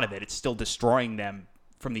to a lot of it. It's still destroying them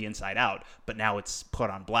from the inside out, but now it's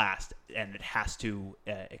put on blast and it has to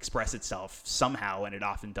express itself somehow, and it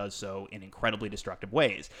often does so in incredibly destructive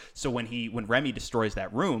ways. So when Remy destroys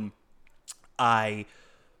that room, I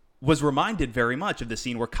was reminded very much of the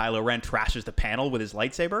scene where Kylo Ren trashes the panel with his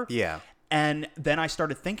lightsaber. Yeah. And then I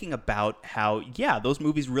started thinking about how, yeah, those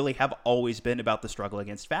movies really have always been about the struggle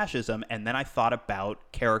against fascism. And then I thought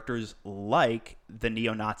about characters like the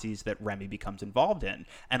neo-Nazis that Remy becomes involved in.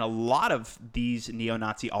 And a lot of these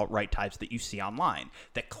neo-Nazi alt-right types that you see online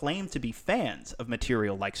that claim to be fans of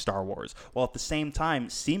material like Star Wars, while at the same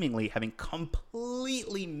time seemingly having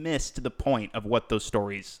completely missed the point of what those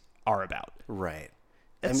stories are about. Right.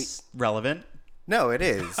 It's relevant. No, it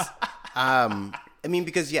is. I mean,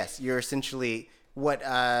 because yes, you're essentially what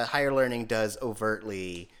higher learning does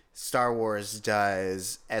overtly, Star Wars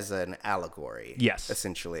does as an allegory. Yes.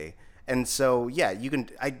 Essentially. And so, yeah,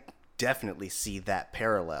 I definitely see that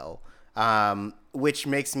parallel, which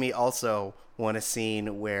makes me also want a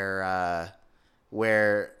scene where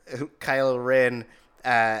Kylo Ren,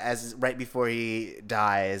 as right before he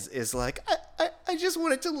dies, is like, I just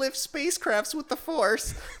wanted to lift spacecrafts with the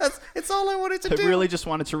Force. It's all I wanted to do. I really just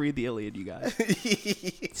wanted to read the Iliad, you guys.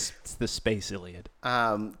 It's the space Iliad.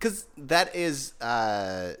 Because that is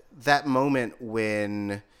that moment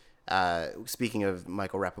when, speaking of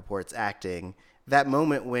Michael Rappaport's acting, that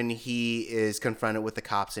moment when he is confronted with the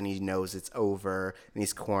cops and he knows it's over and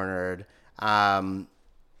he's cornered, and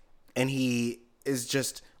he is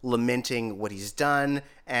just lamenting what he's done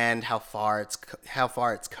and how far it's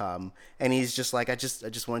come, and he's just like, I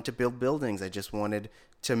just wanted to build buildings. I just wanted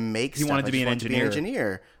to make stuff. He wanted to be an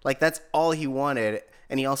engineer. Like, that's all he wanted,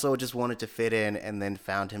 and he also just wanted to fit in, and then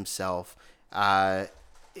found himself, with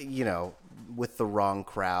the wrong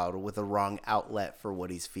crowd, with the wrong outlet for what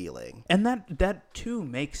he's feeling. And that too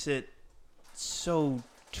makes it so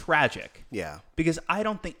tragic. Yeah. Because I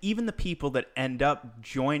don't think even the people that end up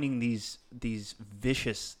joining these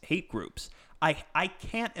vicious hate groups, I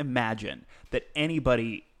can't imagine that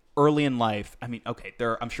anybody early in life, I mean, okay,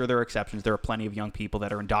 I'm sure there are exceptions. There are plenty of young people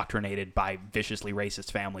that are indoctrinated by viciously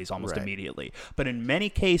racist families almost immediately. But in many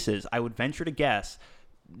cases, I would venture to guess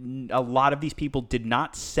a lot of these people did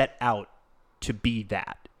not set out to be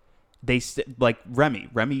that. Like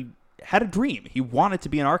Remy had a dream. He wanted to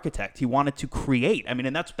be an architect. He wanted to create. I mean,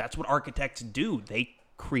 and that's what architects do. They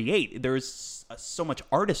create. There's so much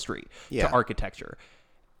artistry to architecture.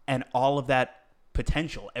 And all of that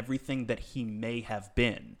potential, everything that he may have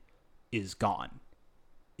been, is gone,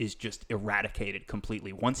 is just eradicated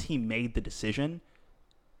completely. Once he made the decision,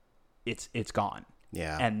 it's gone.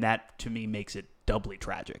 Yeah. And that, to me, makes it doubly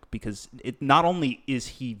tragic, because it not only is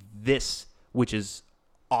he this, which is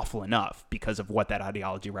awful enough because of what that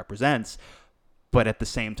ideology represents, but at the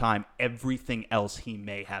same time, everything else he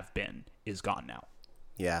may have been is gone now.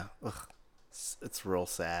 Yeah. Ugh. It's real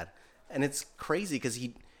sad. And it's crazy because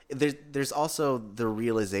there's also the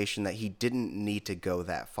realization that he didn't need to go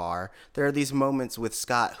that far. There are these moments with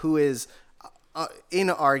Scott, who is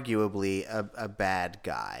inarguably a bad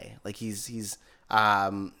guy. Like he's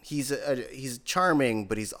charming,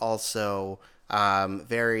 but he's also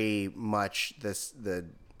very much the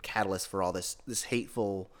catalyst for all this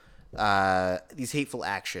hateful these hateful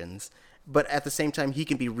actions. But at the same time, he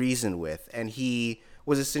can be reasoned with, and he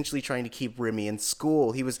was essentially trying to keep Remy in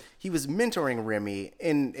school. He was mentoring Remy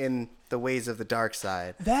in the ways of the dark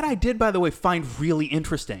side. That I did, by the way, find really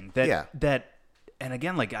interesting. That and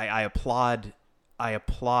again, like I applaud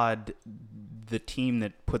the team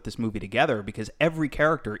that put this movie together, because every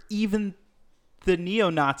character, even the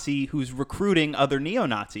neo-Nazi who's recruiting other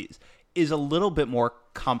neo-Nazis, is a little bit more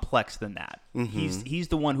complex than that. Mm-hmm. He's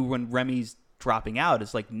the one who, when Remy's dropping out,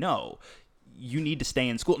 is like, no, you need to stay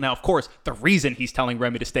in school. Now, of course, the reason he's telling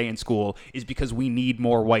Remy to stay in school is because we need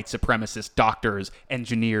more white supremacist doctors,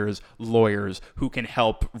 engineers, lawyers who can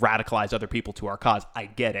help radicalize other people to our cause. I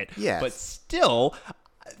get it. Yes. But still,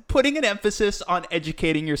 putting an emphasis on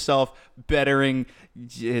educating yourself, bettering,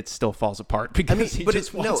 it still falls apart, because he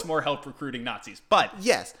just wants more help recruiting Nazis. But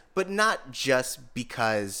yes, but not just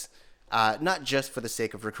because... not just for the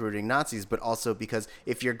sake of recruiting Nazis, but also because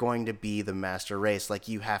if you're going to be the master race, like,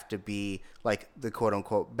 you have to be like the quote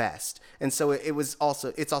unquote best. And so it's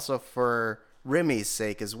also for Remy's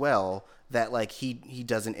sake as well, that like he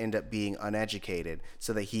doesn't end up being uneducated,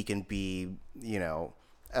 so that he can be,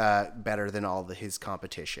 better than all his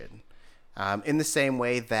competition. In the same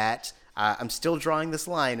way that I'm still drawing this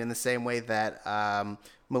line, in the same way that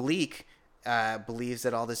Malik believes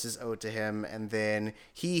that all this is owed to him, and then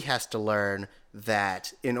he has to learn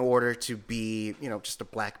that in order to be, just a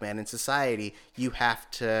black man in society, you have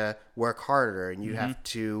to work harder, and you have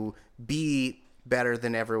to be better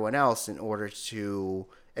than everyone else in order to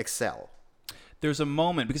excel. There's a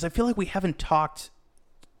moment, because I feel like we haven't talked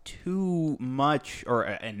too much or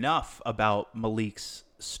enough about Malik's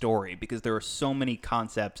story, because there are so many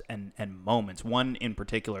concepts and moments. One in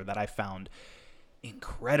particular that I found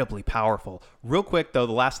incredibly powerful. Real quick, though,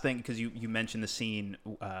 the last thing, because you mentioned the scene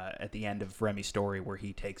at the end of Remy's story where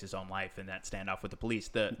he takes his own life in that standoff with the police.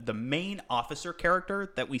 The main officer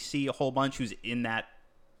character that we see a whole bunch, who's in that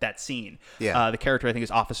scene, the character I think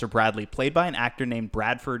is Officer Bradley, played by an actor named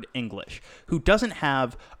Bradford English, who doesn't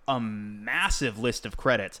have a massive list of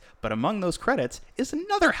credits, but among those credits is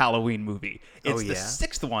another Halloween movie. It's the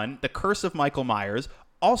sixth one, The Curse of Michael Myers.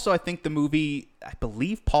 Also, I think the movie, I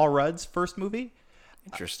believe Paul Rudd's first movie.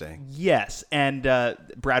 Interesting. Yes, and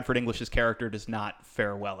Bradford English's character does not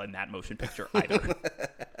fare well in that motion picture either.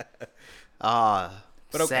 But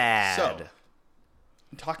okay, sad. So,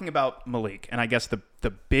 talking about Malik, and I guess the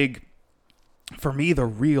big, for me,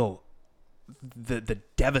 the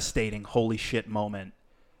devastating holy shit moment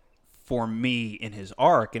for me in his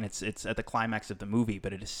arc, and it's at the climax of the movie,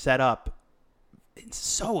 but it is set up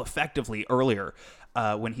so effectively earlier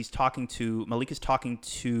when Malik is talking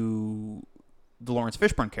to the Lawrence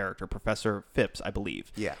Fishburne character, Professor Phipps, I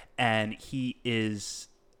believe. Yeah. And he is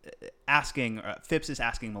asking, Phipps is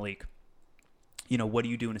asking Malik, what do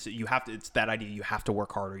you do? And it's that idea, you have to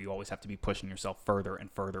work harder. You always have to be pushing yourself further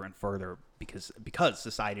and further and further because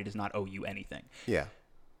society does not owe you anything. Yeah.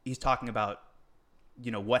 He's talking about,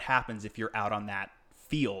 what happens if you're out on that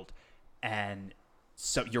field and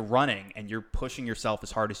so you're running and you're pushing yourself as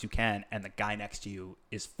hard as you can, and the guy next to you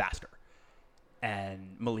is faster.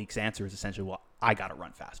 And Malik's answer is essentially, well, I got to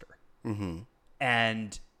run faster. Mm-hmm.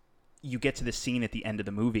 And you get to the scene at the end of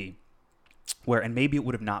the movie where, and maybe it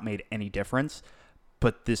would have not made any difference,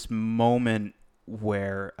 but this moment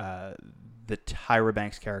where that Tyra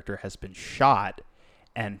Banks' character has been shot,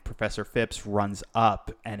 and Professor Phipps runs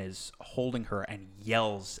up and is holding her and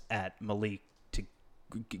yells at Malik to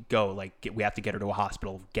go, like, we have to get her to a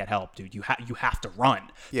hospital, get help, dude. You have to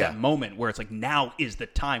run. Yeah. That moment where it's like, now is the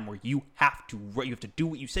time where you have to do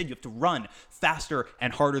what you said. You have to run faster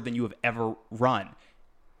and harder than you have ever run.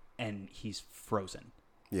 And he's frozen.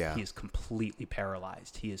 Yeah. He is completely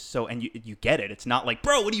paralyzed. He is so, and you get it. It's not like,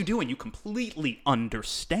 bro, what are you doing? You completely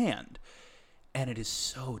understand. And it is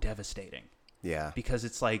so devastating. Yeah. Because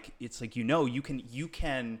it's like you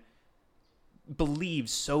can believe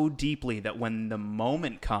so deeply that when the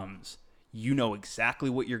moment comes, you know exactly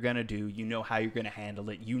what you're going to do. You know how you're going to handle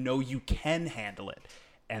it. You know you can handle it.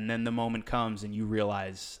 And then the moment comes and you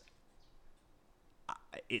realize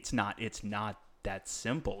it's not that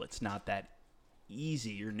simple. It's not that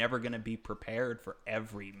easy. You're never going to be prepared for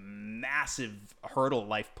every massive hurdle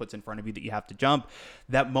life puts in front of you that you have to jump.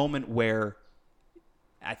 That moment where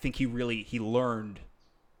I think he learned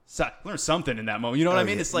something in that moment. You know what I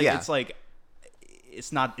mean? It's like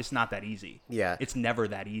it's not that easy. Yeah. It's never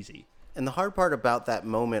that easy. And the hard part about that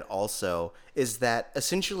moment also is that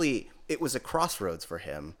essentially it was a crossroads for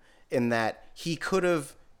him, in that he could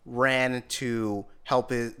have ran to help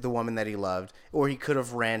the woman that he loved, or he could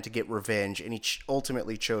have ran to get revenge, and he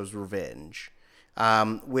ultimately chose revenge.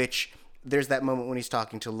 Which there's that moment when he's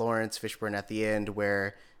talking to Lawrence Fishburne at the end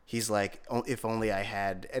where he's like, if only I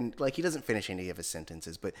had, and like he doesn't finish any of his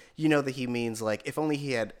sentences, but you know that he means like, if only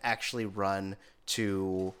he had actually run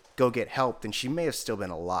to go get help, then she may have still been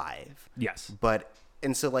alive. Yes.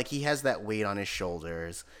 And so like he has that weight on his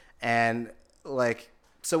shoulders, and like,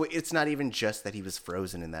 so it's not even just that he was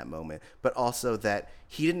frozen in that moment, but also that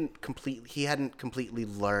he hadn't completely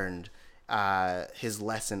learned his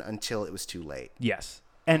lesson until it was too late. Yes.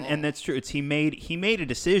 And that's true. He made a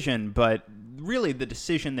decision, but really the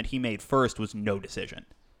decision that he made first was no decision.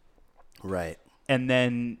 Right. And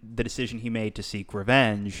then the decision he made to seek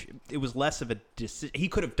revenge, it was less of a decision. He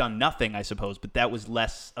could have done nothing, I suppose, but that was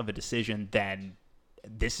less of a decision than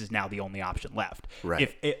this is now the only option left.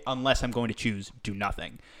 Right. Unless I'm going to choose do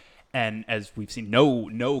nothing. And as we've seen,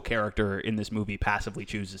 no character in this movie passively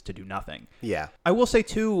chooses to do nothing. Yeah. I will say,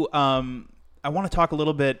 too, I want to talk a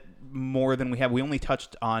little bit more than we have. We only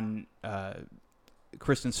touched on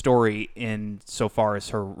Kristen's story in so far as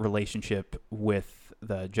her relationship with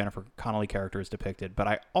the Jennifer Connelly character is depicted, but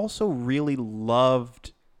I also really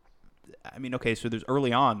loved, so there's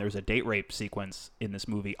early on, there's a date rape sequence in this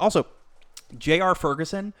movie. Also, J.R.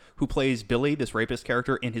 Ferguson, who plays Billy, this rapist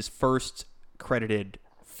character, in his first credited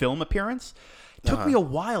film appearance, took me a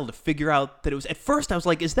while to figure out that it was, at first I was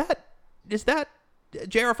like, is that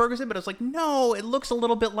J.R. Ferguson? But I was like, no, it looks a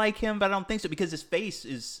little bit like him, but I don't think so, because his face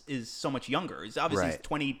is so much younger. It's obviously Right.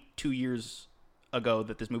 22 years ago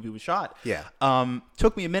that this movie was shot. Yeah.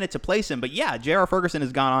 Took me a minute to place him, but yeah, J.R. Ferguson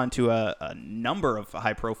has gone on to a number of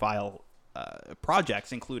high-profile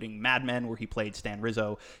projects, including Mad Men, where he played Stan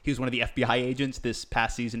Rizzo. He was one of the FBI agents this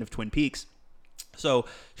past season of Twin Peaks. So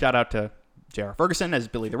shout out to J.R. Ferguson as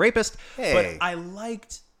Billy the Rapist. Hey. But I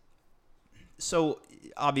liked... So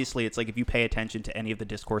obviously, it's like if you pay attention to any of the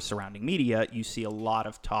discourse surrounding media, you see a lot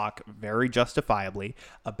of talk, very justifiably,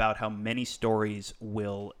 about how many stories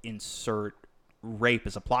will insert rape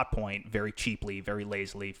as a plot point very cheaply, very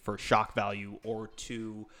lazily, for shock value, or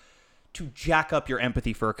to jack up your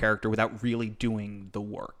empathy for a character without really doing the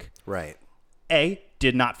work. Right. A,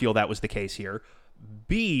 did not feel that was the case here.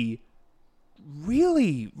 B,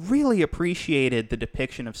 really, really appreciated the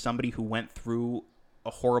depiction of somebody who went through a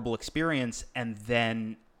horrible experience and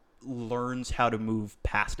then learns how to move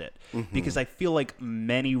past it. Mm-hmm. Because I feel like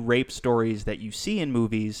many rape stories that you see in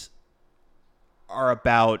movies are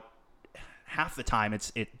about, half the time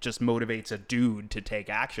it just motivates a dude to take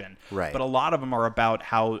action. Right. But a lot of them are about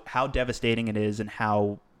how devastating it is, and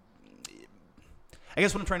how... I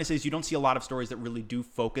guess what I'm trying to say is you don't see a lot of stories that really do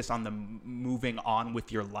focus on the moving on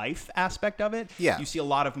with your life aspect of it. Yeah. You see a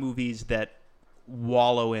lot of movies that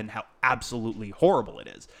wallow in how absolutely horrible it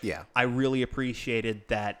is. Yeah. I really appreciated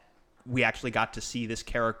that we actually got to see this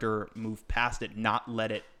character move past it, not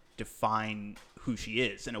let it define who she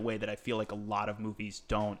is, in a way that I feel like a lot of movies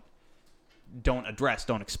don't address,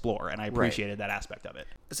 don't explore, and I appreciated that aspect of it.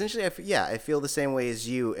 Essentially, I feel the same way as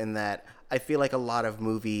you, in that I feel like a lot of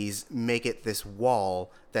movies make it this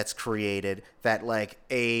wall that's created that like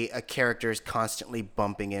a character is constantly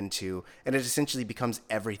bumping into, and it essentially becomes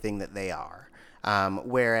everything that they are.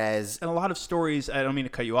 Whereas... And a lot of stories, I don't mean to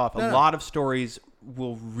cut you off, a lot of stories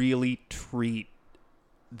will really treat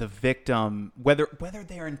the victim, whether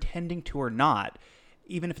they're intending to or not,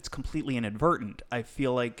 even if it's completely inadvertent. I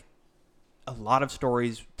feel like a lot of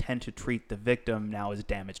stories tend to treat the victim now as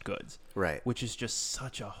damaged goods. Right. Which is just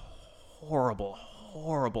such a horrible,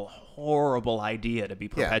 horrible, horrible idea to be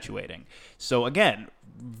perpetuating. So again,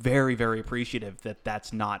 very, very appreciative that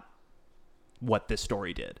that's not what this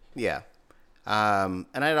story did. Yeah. And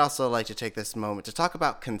I'd also like to take this moment to talk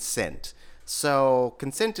about consent. So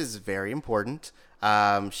consent is very important.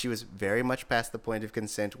 She was very much past the point of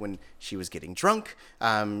consent when she was getting drunk.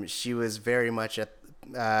 She was very much at...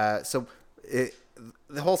 the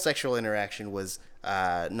whole sexual interaction was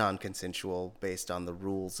non-consensual based on the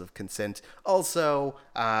rules of consent. Also,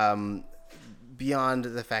 beyond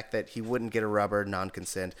the fact that he wouldn't get a rubber,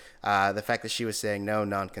 non-consent, the fact that she was saying no,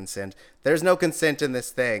 non-consent. There's no consent in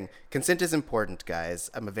this thing. Consent is important,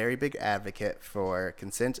 guys. I'm a very big advocate for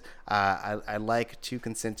consent. I like two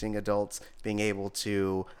consenting adults being able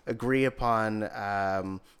to agree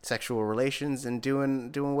upon sexual relations and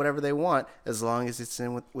doing whatever they want, as long as it's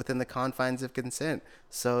within the confines of consent.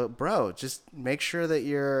 So, bro, just make sure that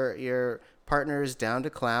your partner is down to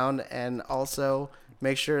clown, and also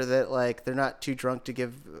make sure that like they're not too drunk to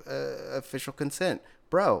give official consent,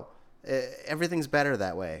 bro. Everything's better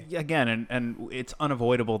that way. Again, and it's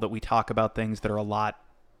unavoidable that we talk about things that are a lot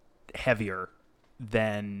heavier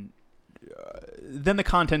than the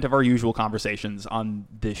content of our usual conversations on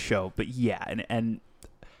this show. But yeah, and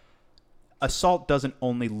assault doesn't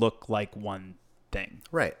only look like one thing.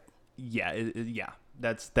 Right. Yeah, yeah.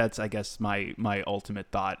 That's I guess my ultimate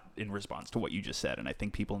thought in response to what you just said, and I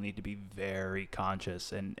think people need to be very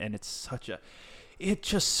conscious, and it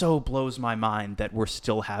just so blows my mind that we're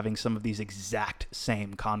still having some of these exact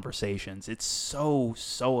same conversations. It's so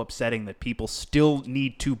upsetting that people still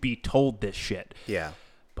need to be told this shit. Yeah.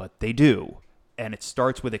 But they do, and it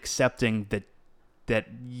starts with accepting that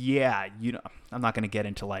yeah, I'm not going to get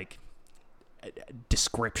into like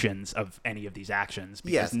descriptions of any of these actions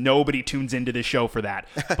because nobody tunes into this show for that.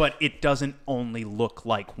 But it doesn't only look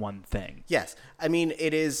like one thing. Yes. I mean,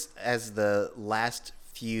 it is, as the last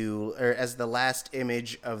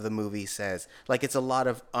image of the movie says, like, it's a lot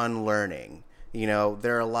of unlearning.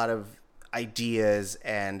 There are a lot of ideas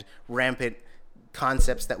and rampant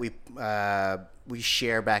concepts that we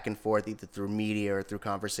share back and forth, either through media or through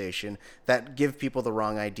conversation, that give people the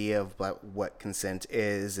wrong idea of what consent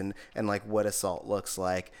is and like what assault looks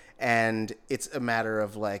like. And it's a matter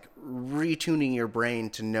of like retuning your brain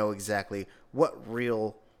to know exactly what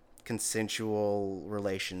real consensual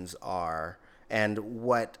relations are and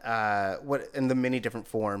what and the many different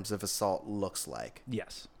forms of assault looks like.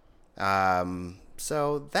 Yes.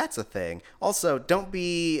 So that's a thing. Also, don't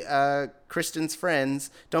be Kristen's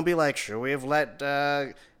friends. Don't be like, should we have let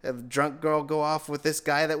a drunk girl go off with this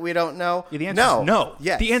guy that we don't know? Yeah, the answer is no.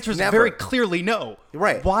 Yes, the answer is never. very clearly no.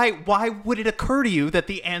 Right. Why would it occur to you that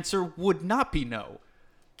the answer would not be no?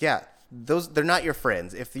 Yeah, they're not your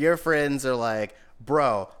friends. If your friends are like,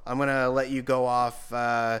 bro, I'm gonna let you go off.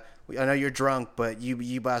 I know you're drunk, but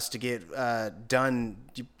you about to get done.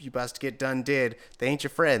 You about to get done. They ain't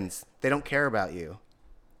your friends. They don't care about you.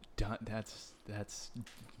 That's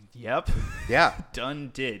yep. Yeah. Done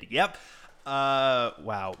did. Yep.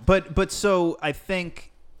 Wow. But so I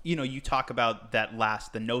think, you talk about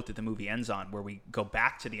the note that the movie ends on, where we go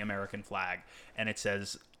back to the American flag and it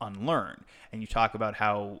says unlearn. And you talk about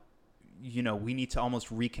how, we need to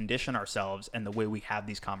almost recondition ourselves and the way we have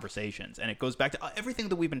these conversations. And it goes back to everything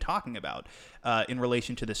that we've been talking about in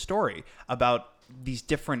relation to this story, about these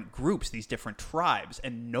different groups, these different tribes,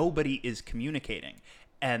 and nobody is communicating.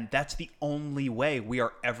 And that's the only way we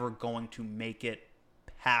are ever going to make it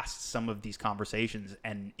past some of these conversations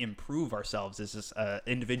and improve ourselves as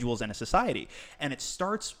individuals and a society. And it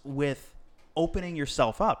starts with opening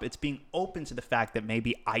yourself up. It's being open to the fact that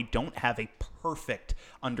maybe I don't have a perfect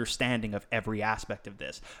understanding of every aspect of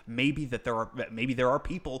this. Maybe there are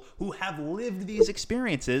people who have lived these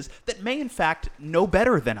experiences that may in fact know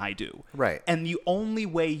better than I do. Right. And the only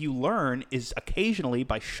way you learn is occasionally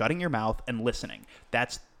by shutting your mouth and listening.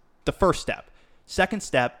 That's the first step. Second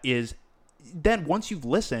step is then once you've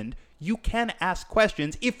listened, you can ask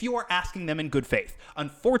questions if you are asking them in good faith.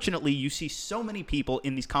 Unfortunately, you see so many people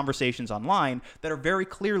in these conversations online that are very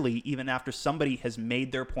clearly, even after somebody has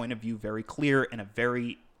made their point of view very clear in a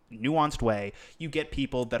very nuanced way, you get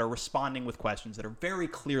people that are responding with questions that are very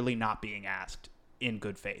clearly not being asked in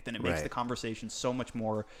good faith. And it makes the conversation so much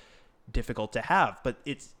more difficult to have. But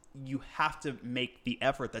you have to make the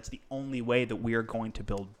effort. That's the only way that we are going to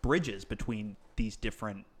build bridges between these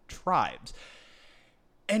different tribes.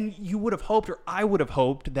 And you would have hoped, or I would have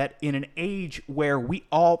hoped, that in an age where we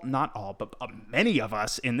all, not all, but many of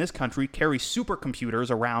us in this country carry supercomputers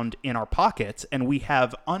around in our pockets, and we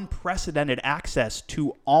have unprecedented access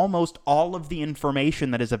to almost all of the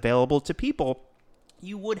information that is available to people,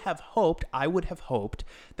 you would have hoped, I would have hoped,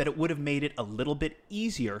 that it would have made it a little bit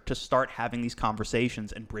easier to start having these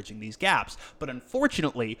conversations and bridging these gaps. But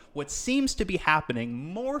unfortunately, what seems to be happening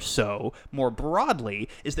more broadly,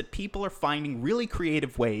 is that people are finding really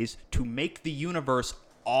creative ways to make the universe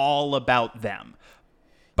all about them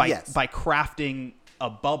by crafting a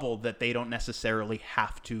bubble that they don't necessarily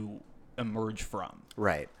have to emerge from.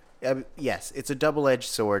 Right. Yes, it's a double-edged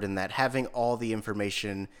sword in that having all the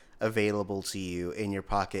information available to you in your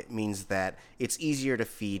pocket means that it's easier to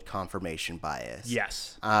feed confirmation bias.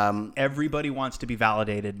 Yes. Everybody wants to be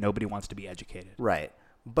validated. Nobody wants to be educated. Right.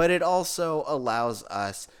 But it also allows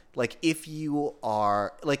us, it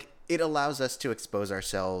allows us to expose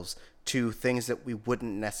ourselves to things that we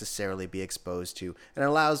wouldn't necessarily be exposed to. And it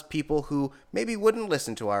allows people who maybe wouldn't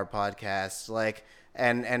listen to our podcasts,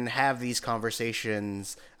 and have these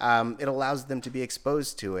conversations. It allows them to be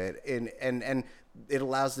exposed to it. And it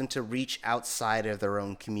allows them to reach outside of their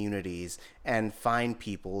own communities and find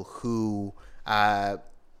people who are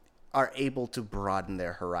able to broaden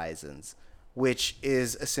their horizons, which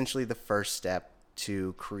is essentially the first step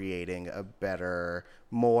to creating a better,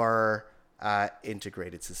 more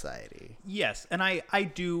integrated society. Yes, and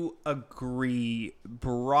I do agree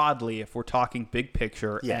broadly if we're talking big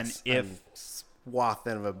picture. Yes, and if swath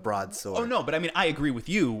of a broadsword. Oh, no, but I mean, I agree with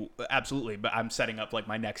you, absolutely, but I'm setting up,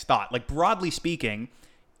 my next thought. Broadly speaking,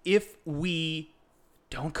 if we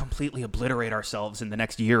don't completely obliterate ourselves in the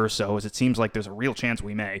next year or so, as it seems like there's a real chance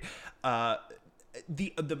we may, the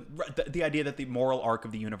idea that the moral arc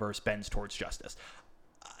of the universe bends towards justice.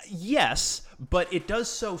 Yes, but it does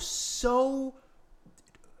so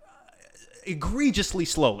egregiously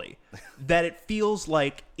slowly that it feels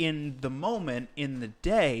like in the moment, in the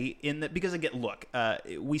day, because again, look,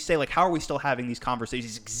 we say how are we still having these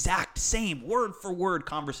conversations, exact same word for word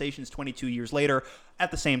conversations 22 years later. At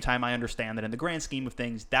the same time, I understand that in the grand scheme of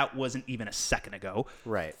things, that wasn't even a second ago.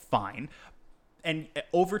 Right. Fine. And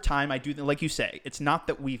over time, I do, like you say, it's not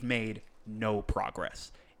that we've made no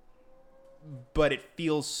progress, but it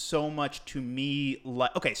feels so much to me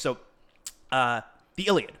like, okay, so the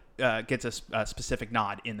Iliad gets a specific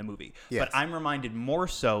nod in the movie. Yes. But I'm reminded more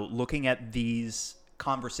so looking at these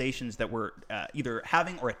conversations that we're either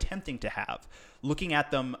having or attempting to have, looking at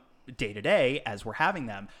them day to day as we're having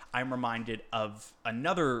them, I'm reminded of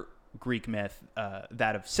another Greek myth,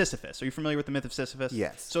 that of Sisyphus. Are you familiar with the myth of Sisyphus?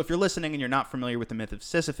 Yes. So if you're listening and you're not familiar with the myth of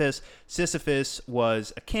Sisyphus, Sisyphus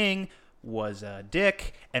was a king, was a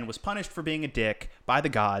dick, and was punished for being a dick by the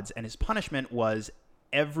gods, and his punishment was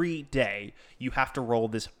every day you have to roll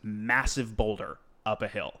this massive boulder up a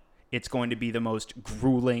hill. It's going to be the most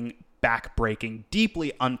grueling, back-breaking,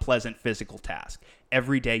 deeply unpleasant physical task.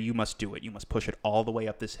 Every day you must do it. You must push it all the way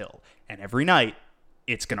up this hill. And every night,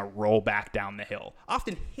 it's going to roll back down the hill,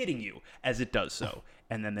 often hitting you as it does so.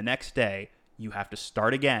 And then the next day, you have to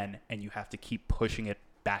start again, and you have to keep pushing it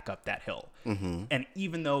back up that hill. Mm-hmm. And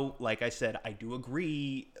even though, like I said, I do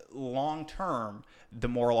agree long term, the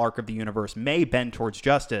moral arc of the universe may bend towards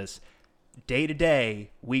justice, day to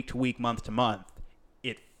day, week to week, month to month,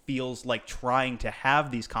 it feels like trying to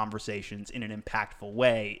have these conversations in an impactful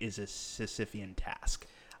way is a Sisyphean task.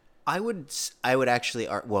 I would actually,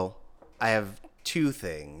 I have two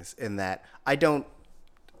things in that I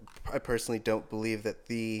personally don't believe that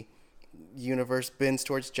the universe bends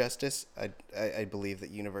towards justice. I believe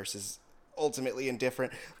that universe is ultimately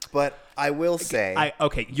indifferent, but I will say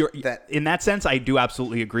in that sense, I do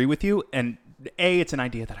absolutely agree with you. And it's an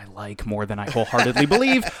idea that I like more than I wholeheartedly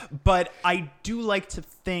believe, but I do like to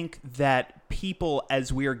think that people,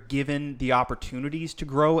 as we are given the opportunities to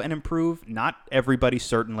grow and improve, not everybody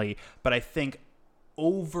certainly, but I think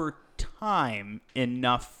over time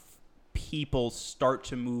enough people start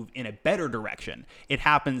to move in a better direction. It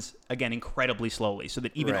happens, again, incredibly slowly, so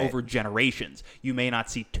that even over generations, you may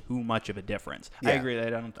not see too much of a difference. Yeah. I agree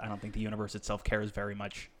that I don't think the universe itself cares very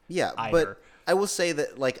much either. But I will say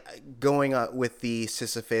that, going with the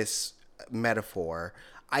Sisyphus metaphor,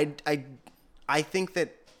 I think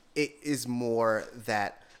that it is more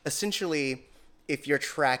that, essentially, if you're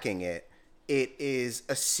tracking it, it is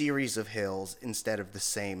a series of hills instead of the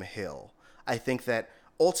same hill. I think that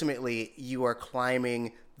ultimately, you are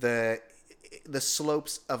climbing the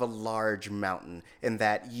slopes of a large mountain, in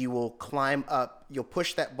that you will climb up, you'll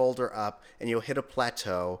push that boulder up, and you'll hit a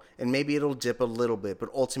plateau, and maybe it'll dip a little bit, but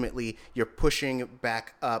ultimately, you're pushing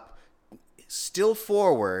back up, still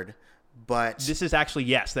forward, But this is actually,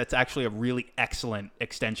 yes, that's actually a really excellent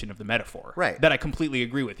extension of the metaphor. Right. That I completely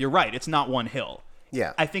agree with. You're right. It's not one hill.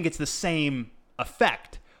 Yeah. I think it's the same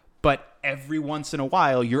effect, but every once in a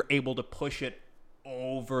while you're able to push it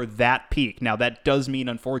over that peak. Now that does mean,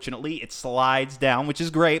 unfortunately, it slides down, which is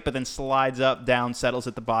great, but then slides up, down, settles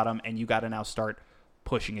at the bottom, and you got to now start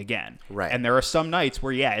pushing again. Right. And there are some nights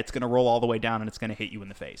where, yeah, it's going to roll all the way down and it's going to hit you in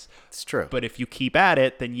the face. It's true. But if you keep at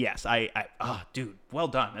it, then yes, dude, well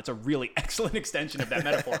done. That's a really excellent extension of that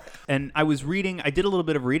metaphor. And I did a little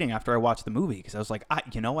bit of reading after I watched the movie because I was like,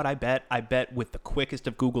 you know what? I bet with the quickest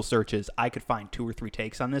of Google searches, I could find 2 or 3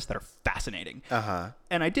 takes on this that are fascinating.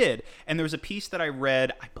 And I did. And there was a piece that I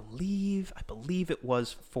read, I believe it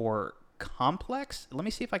was for Complex. Let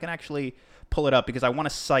me see if I can actually pull it up because I want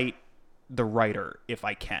to cite the writer if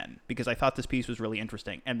I can, because I thought this piece was really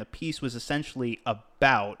interesting. And the piece was essentially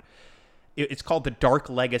about, it's called The Dark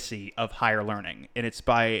Legacy of Higher Learning, and it's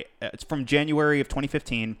from January of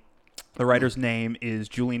 2015. The writer's name is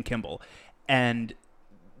Julian Kimball, and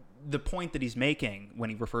the point that he's making when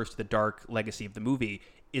he refers to the dark legacy of the movie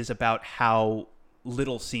is about how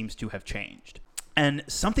little seems to have changed. And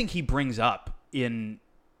something he brings up in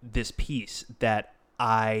this piece that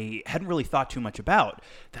I hadn't really thought too much about,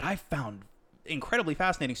 that I found incredibly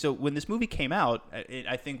fascinating. So when this movie came out,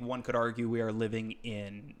 I think one could argue we are living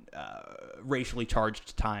in racially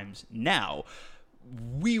charged times now.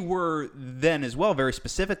 We were then as well, very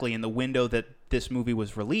specifically in the window that this movie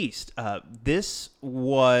was released. This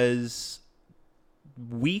was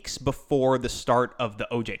weeks before the start of the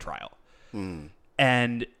OJ trial.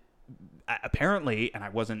 And apparently, and I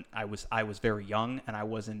was very young, and I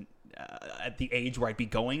wasn't at the age where I'd be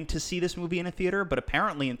going to see this movie in a theater, but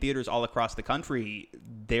apparently in theaters all across the country,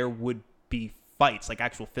 there would be fights, like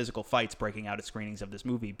actual physical fights breaking out at screenings of this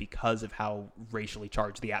movie because of how racially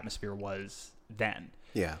charged the atmosphere was then.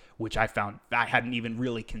 Yeah. Which I found, I hadn't even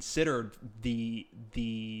really considered the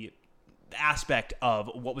aspect of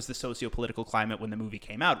what was the socio-political climate when the movie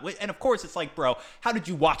came out. And of course, it's like, bro, how did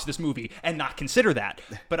you watch this movie and not consider that?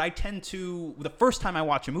 But I tend to, the first time I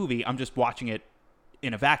watch a movie, I'm just watching it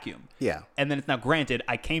in a vacuum. Yeah. And then it's now granted,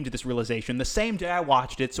 I came to this realization the same day I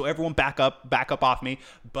watched it, so everyone back up off me.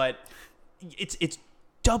 But it's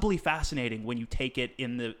doubly fascinating when you take it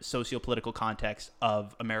in the socio-political context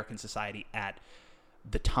of American society at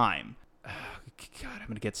the time. God, I'm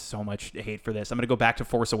going to get so much hate for this. I'm going to go back to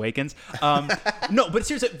Force Awakens. No, but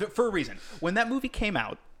seriously, for a reason. When that movie came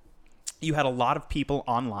out, you had a lot of people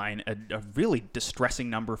online, a really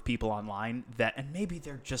distressing number of people online that, and maybe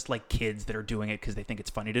they're just like kids that are doing it because they think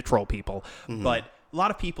it's funny to troll people. But a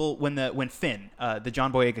lot of people, when Finn, the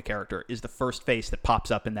John Boyega character, is the first face that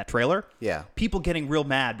pops up in that trailer, people getting real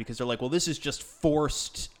mad because they're like, well, this is just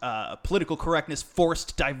forced political correctness,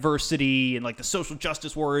 forced diversity, and like the social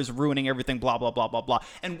justice warriors ruining everything, blah, blah, blah, blah, blah.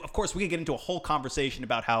 And of course, we could get into a whole conversation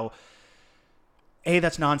about how, A,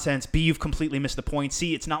 that's nonsense. B, you've completely missed the point.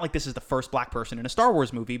 C, it's not like this is the first black person in a Star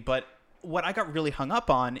Wars movie. But what I got really hung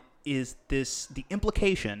up on is the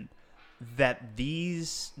implication that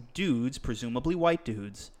these dudes, presumably white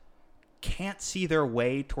dudes, can't see their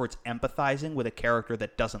way towards empathizing with a character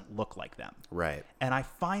that doesn't look like them. Right. And I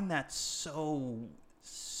find that so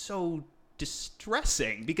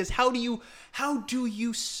distressing, because how do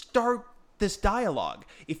you start this dialogue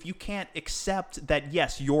if you can't accept that,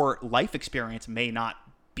 yes, your life experience may not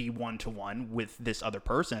be one-to-one with this other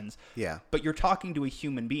person's, but you're talking to a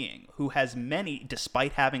human being who has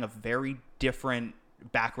despite having a very different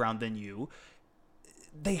background than you,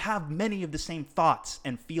 they have many of the same thoughts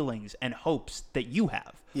and feelings and hopes that you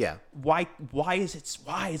have. Yeah. Why is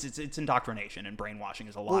it's indoctrination and brainwashing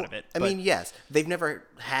is a lot of it. I mean, yes, they've never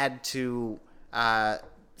had to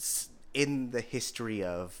in the history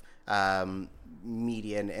of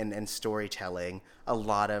media and storytelling, a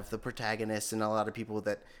lot of the protagonists and a lot of people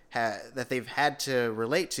that they've had to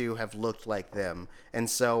relate to have looked like them, and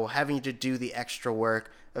so having to do the extra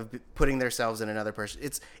work of putting themselves in another person,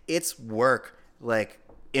 it's work, like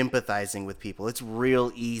empathizing with people. It's real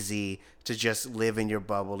easy to just live in your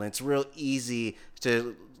bubble, and it's real easy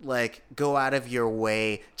to like go out of your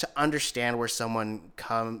way to understand where someone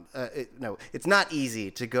it's not easy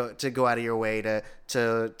to go out of your way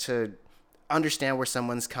to understand where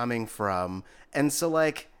someone's coming from. And so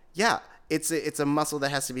like, yeah, it's a muscle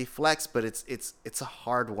that has to be flexed, but it's a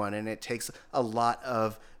hard one, and it takes a lot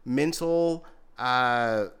of mental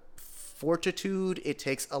fortitude. It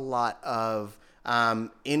takes a lot of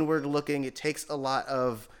inward looking. It takes a lot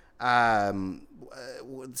of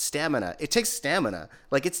stamina. It takes stamina.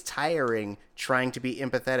 Like, it's tiring trying to be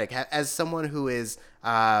empathetic. As someone who is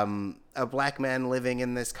a black man living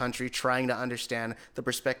in this country, trying to understand the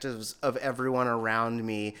perspectives of everyone around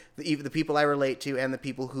me, the people I relate to and the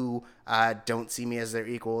people who don't see me as their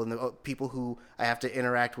equal, and the people who I have to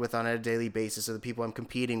interact with on a daily basis, or the people I'm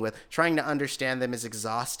competing with, trying to understand them is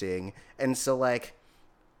exhausting. And so, like,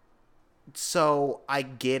 so I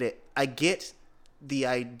get it. I get the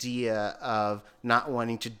idea of not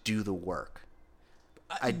wanting to do the work.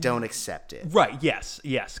 I don't accept it. Right. Yes,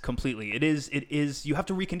 completely. It is, you have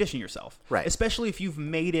to recondition yourself. Right. Especially if you've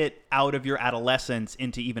made it out of your adolescence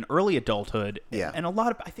into even early adulthood. Yeah. And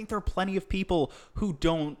I think there are plenty of people who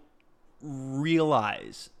don't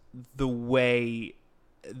realize the way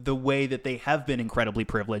that they have been incredibly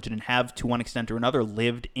privileged and have, to one extent or another,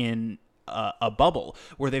 lived in a bubble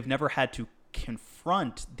where they've never had to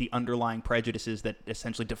confront the underlying prejudices that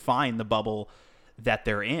essentially define the bubble that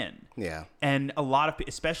they're in. Yeah. And a lot of,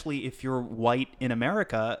 especially if you're white in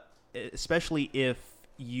America, especially if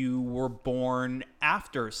you were born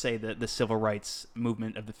after, say, the civil rights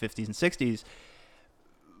movement of the 50s and 60s,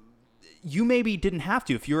 you maybe didn't have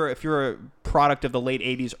to. If you're a product of the late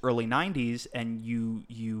 80s, early 90s, and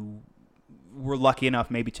you were lucky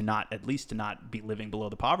enough maybe to not be living below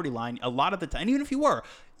the poverty line, a lot of the time, and even if you were,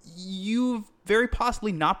 you've very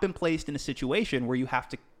possibly not been placed in a situation where you have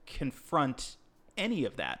to confront any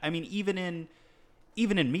of that. I mean, even in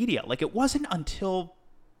media, like, it wasn't until,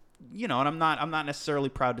 and I'm not necessarily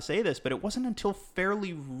proud to say this, but it wasn't until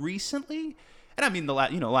fairly recently, and I mean the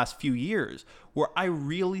last few years, where I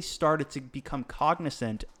really started to become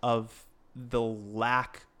cognizant of the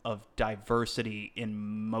lack of diversity in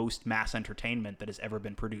most mass entertainment that has ever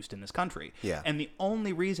been produced in this country. Yeah. And the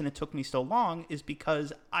only reason it took me so long is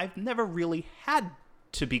because I've never really had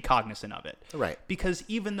to be cognizant of it. Right. Because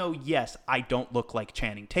even though, yes, I don't look like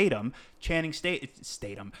Channing Tatum, Channing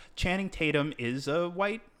Tatum is a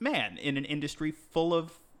white man in an industry full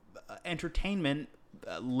of entertainment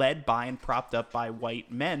led by and propped up by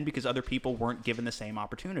white men because other people weren't given the same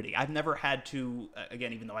opportunity. I've never had to,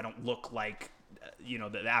 again, even though I don't look like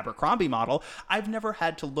the Abercrombie model, I've never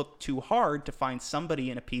had to look too hard to find somebody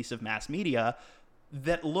in a piece of mass media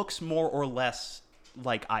that looks more or less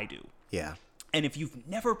like I do. Yeah. And if you've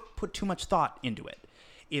never put too much thought into it,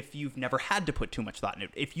 if you've never had to put too much thought into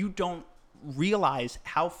it, if you don't realize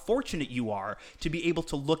how fortunate you are to be able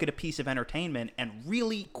to look at a piece of entertainment and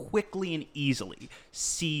really quickly and easily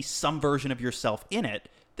see some version of yourself in it,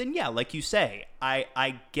 then yeah, like you say,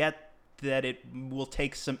 I get that it will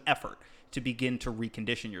take some effort to begin to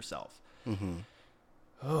recondition yourself. Mm-hmm.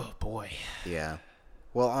 Oh, boy. Yeah.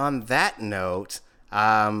 Well, on that note,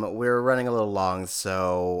 we're running a little long,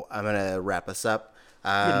 so I'm going to wrap us up.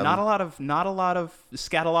 Not a lot of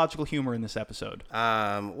scatological humor in this episode.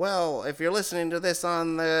 Well, if you're listening to this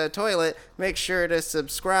on the toilet, make sure to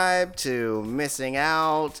subscribe to Missing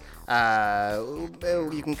Out.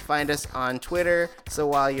 You can find us on Twitter. So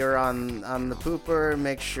while you're on the pooper,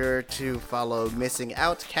 make sure to follow Missing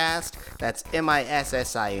Outcast. That's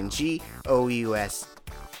MISSINGOUST.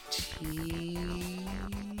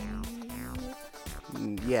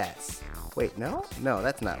 Yes. Wait, no,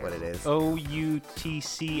 that's not what it is.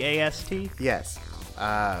 OUTCAST? Yes.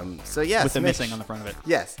 So yes, with the missing on the front of it.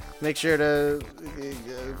 Yes. Make sure to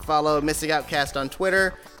follow Missing Outcast on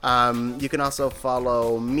Twitter. You can also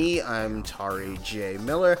follow me. I'm Tari J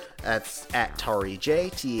Miller. That's at Tari J,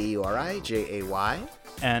 TAURIJAY.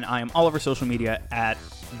 And I am all over social media at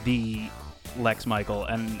the Lex Michael,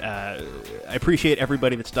 and I appreciate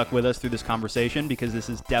everybody that stuck with us through this conversation, because this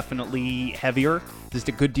is definitely heavier. This is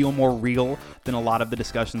a good deal more real than a lot of the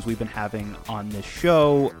discussions we've been having on this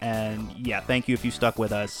show. And yeah, thank you if you stuck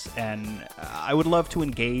with us. And I would love to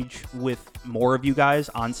engage with more of you guys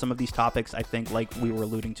on some of these topics. I think, like we were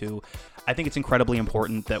alluding to, I think it's incredibly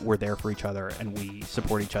important that we're there for each other and we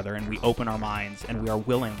support each other and we open our minds and we are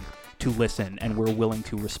willing to listen and we're willing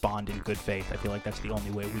to respond in good faith. I feel like that's the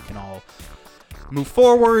only way we can all move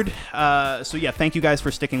forward. So yeah, thank you guys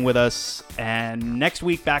for sticking with us. And next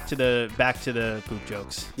week, back to the poop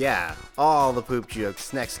jokes. Yeah, all the poop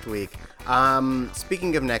jokes next week.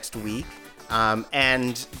 Speaking of next week,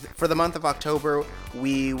 and for the month of October,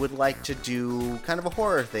 we would like to do kind of a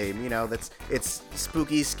horror theme. It's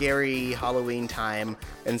spooky, scary Halloween time,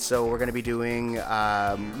 and so we're going to be doing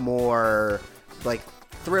more like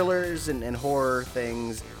thrillers and horror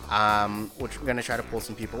things, which we're going to try to pull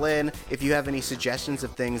some people in. If you have any suggestions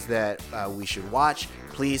of things that we should watch,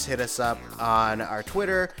 please hit us up on our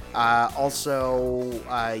Twitter. Also,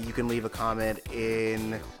 you can leave a comment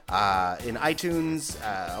in in iTunes,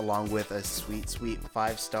 along with a sweet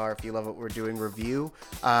 5-star if you love what we're doing review.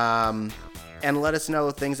 And let us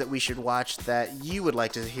know things that we should watch that you would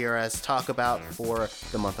like to hear us talk about for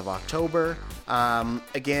the month of October.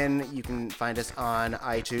 Again, you can find us on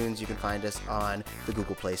iTunes. You can find us on the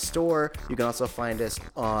Google Play Store. You can also find us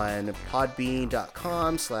on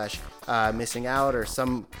podbean.com/missing out or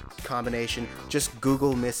some combination. Just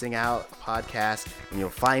Google Missing Out Podcast and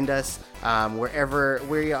you'll find us wherever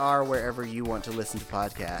you want to listen to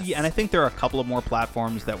podcasts. Yeah, and I think there are a couple of more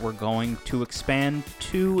platforms that we're going to expand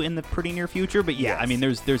to in the pretty near future. But yeah, Yes. I mean,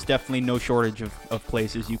 there's definitely no shortage of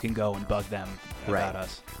places you can go and bug them about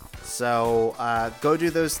us. So go do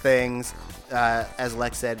those things. As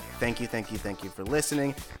Lex said, thank you for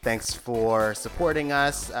listening. Thanks for supporting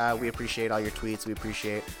us. We appreciate all your tweets. We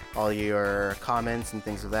appreciate all your comments and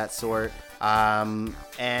things of that sort. And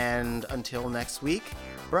until next week,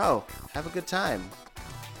 bro, have a good time.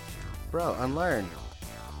 Bro, unlearn.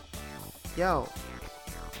 Yo,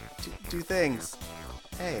 do things.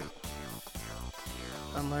 Hey,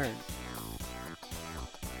 unlearn.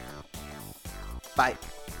 Bye.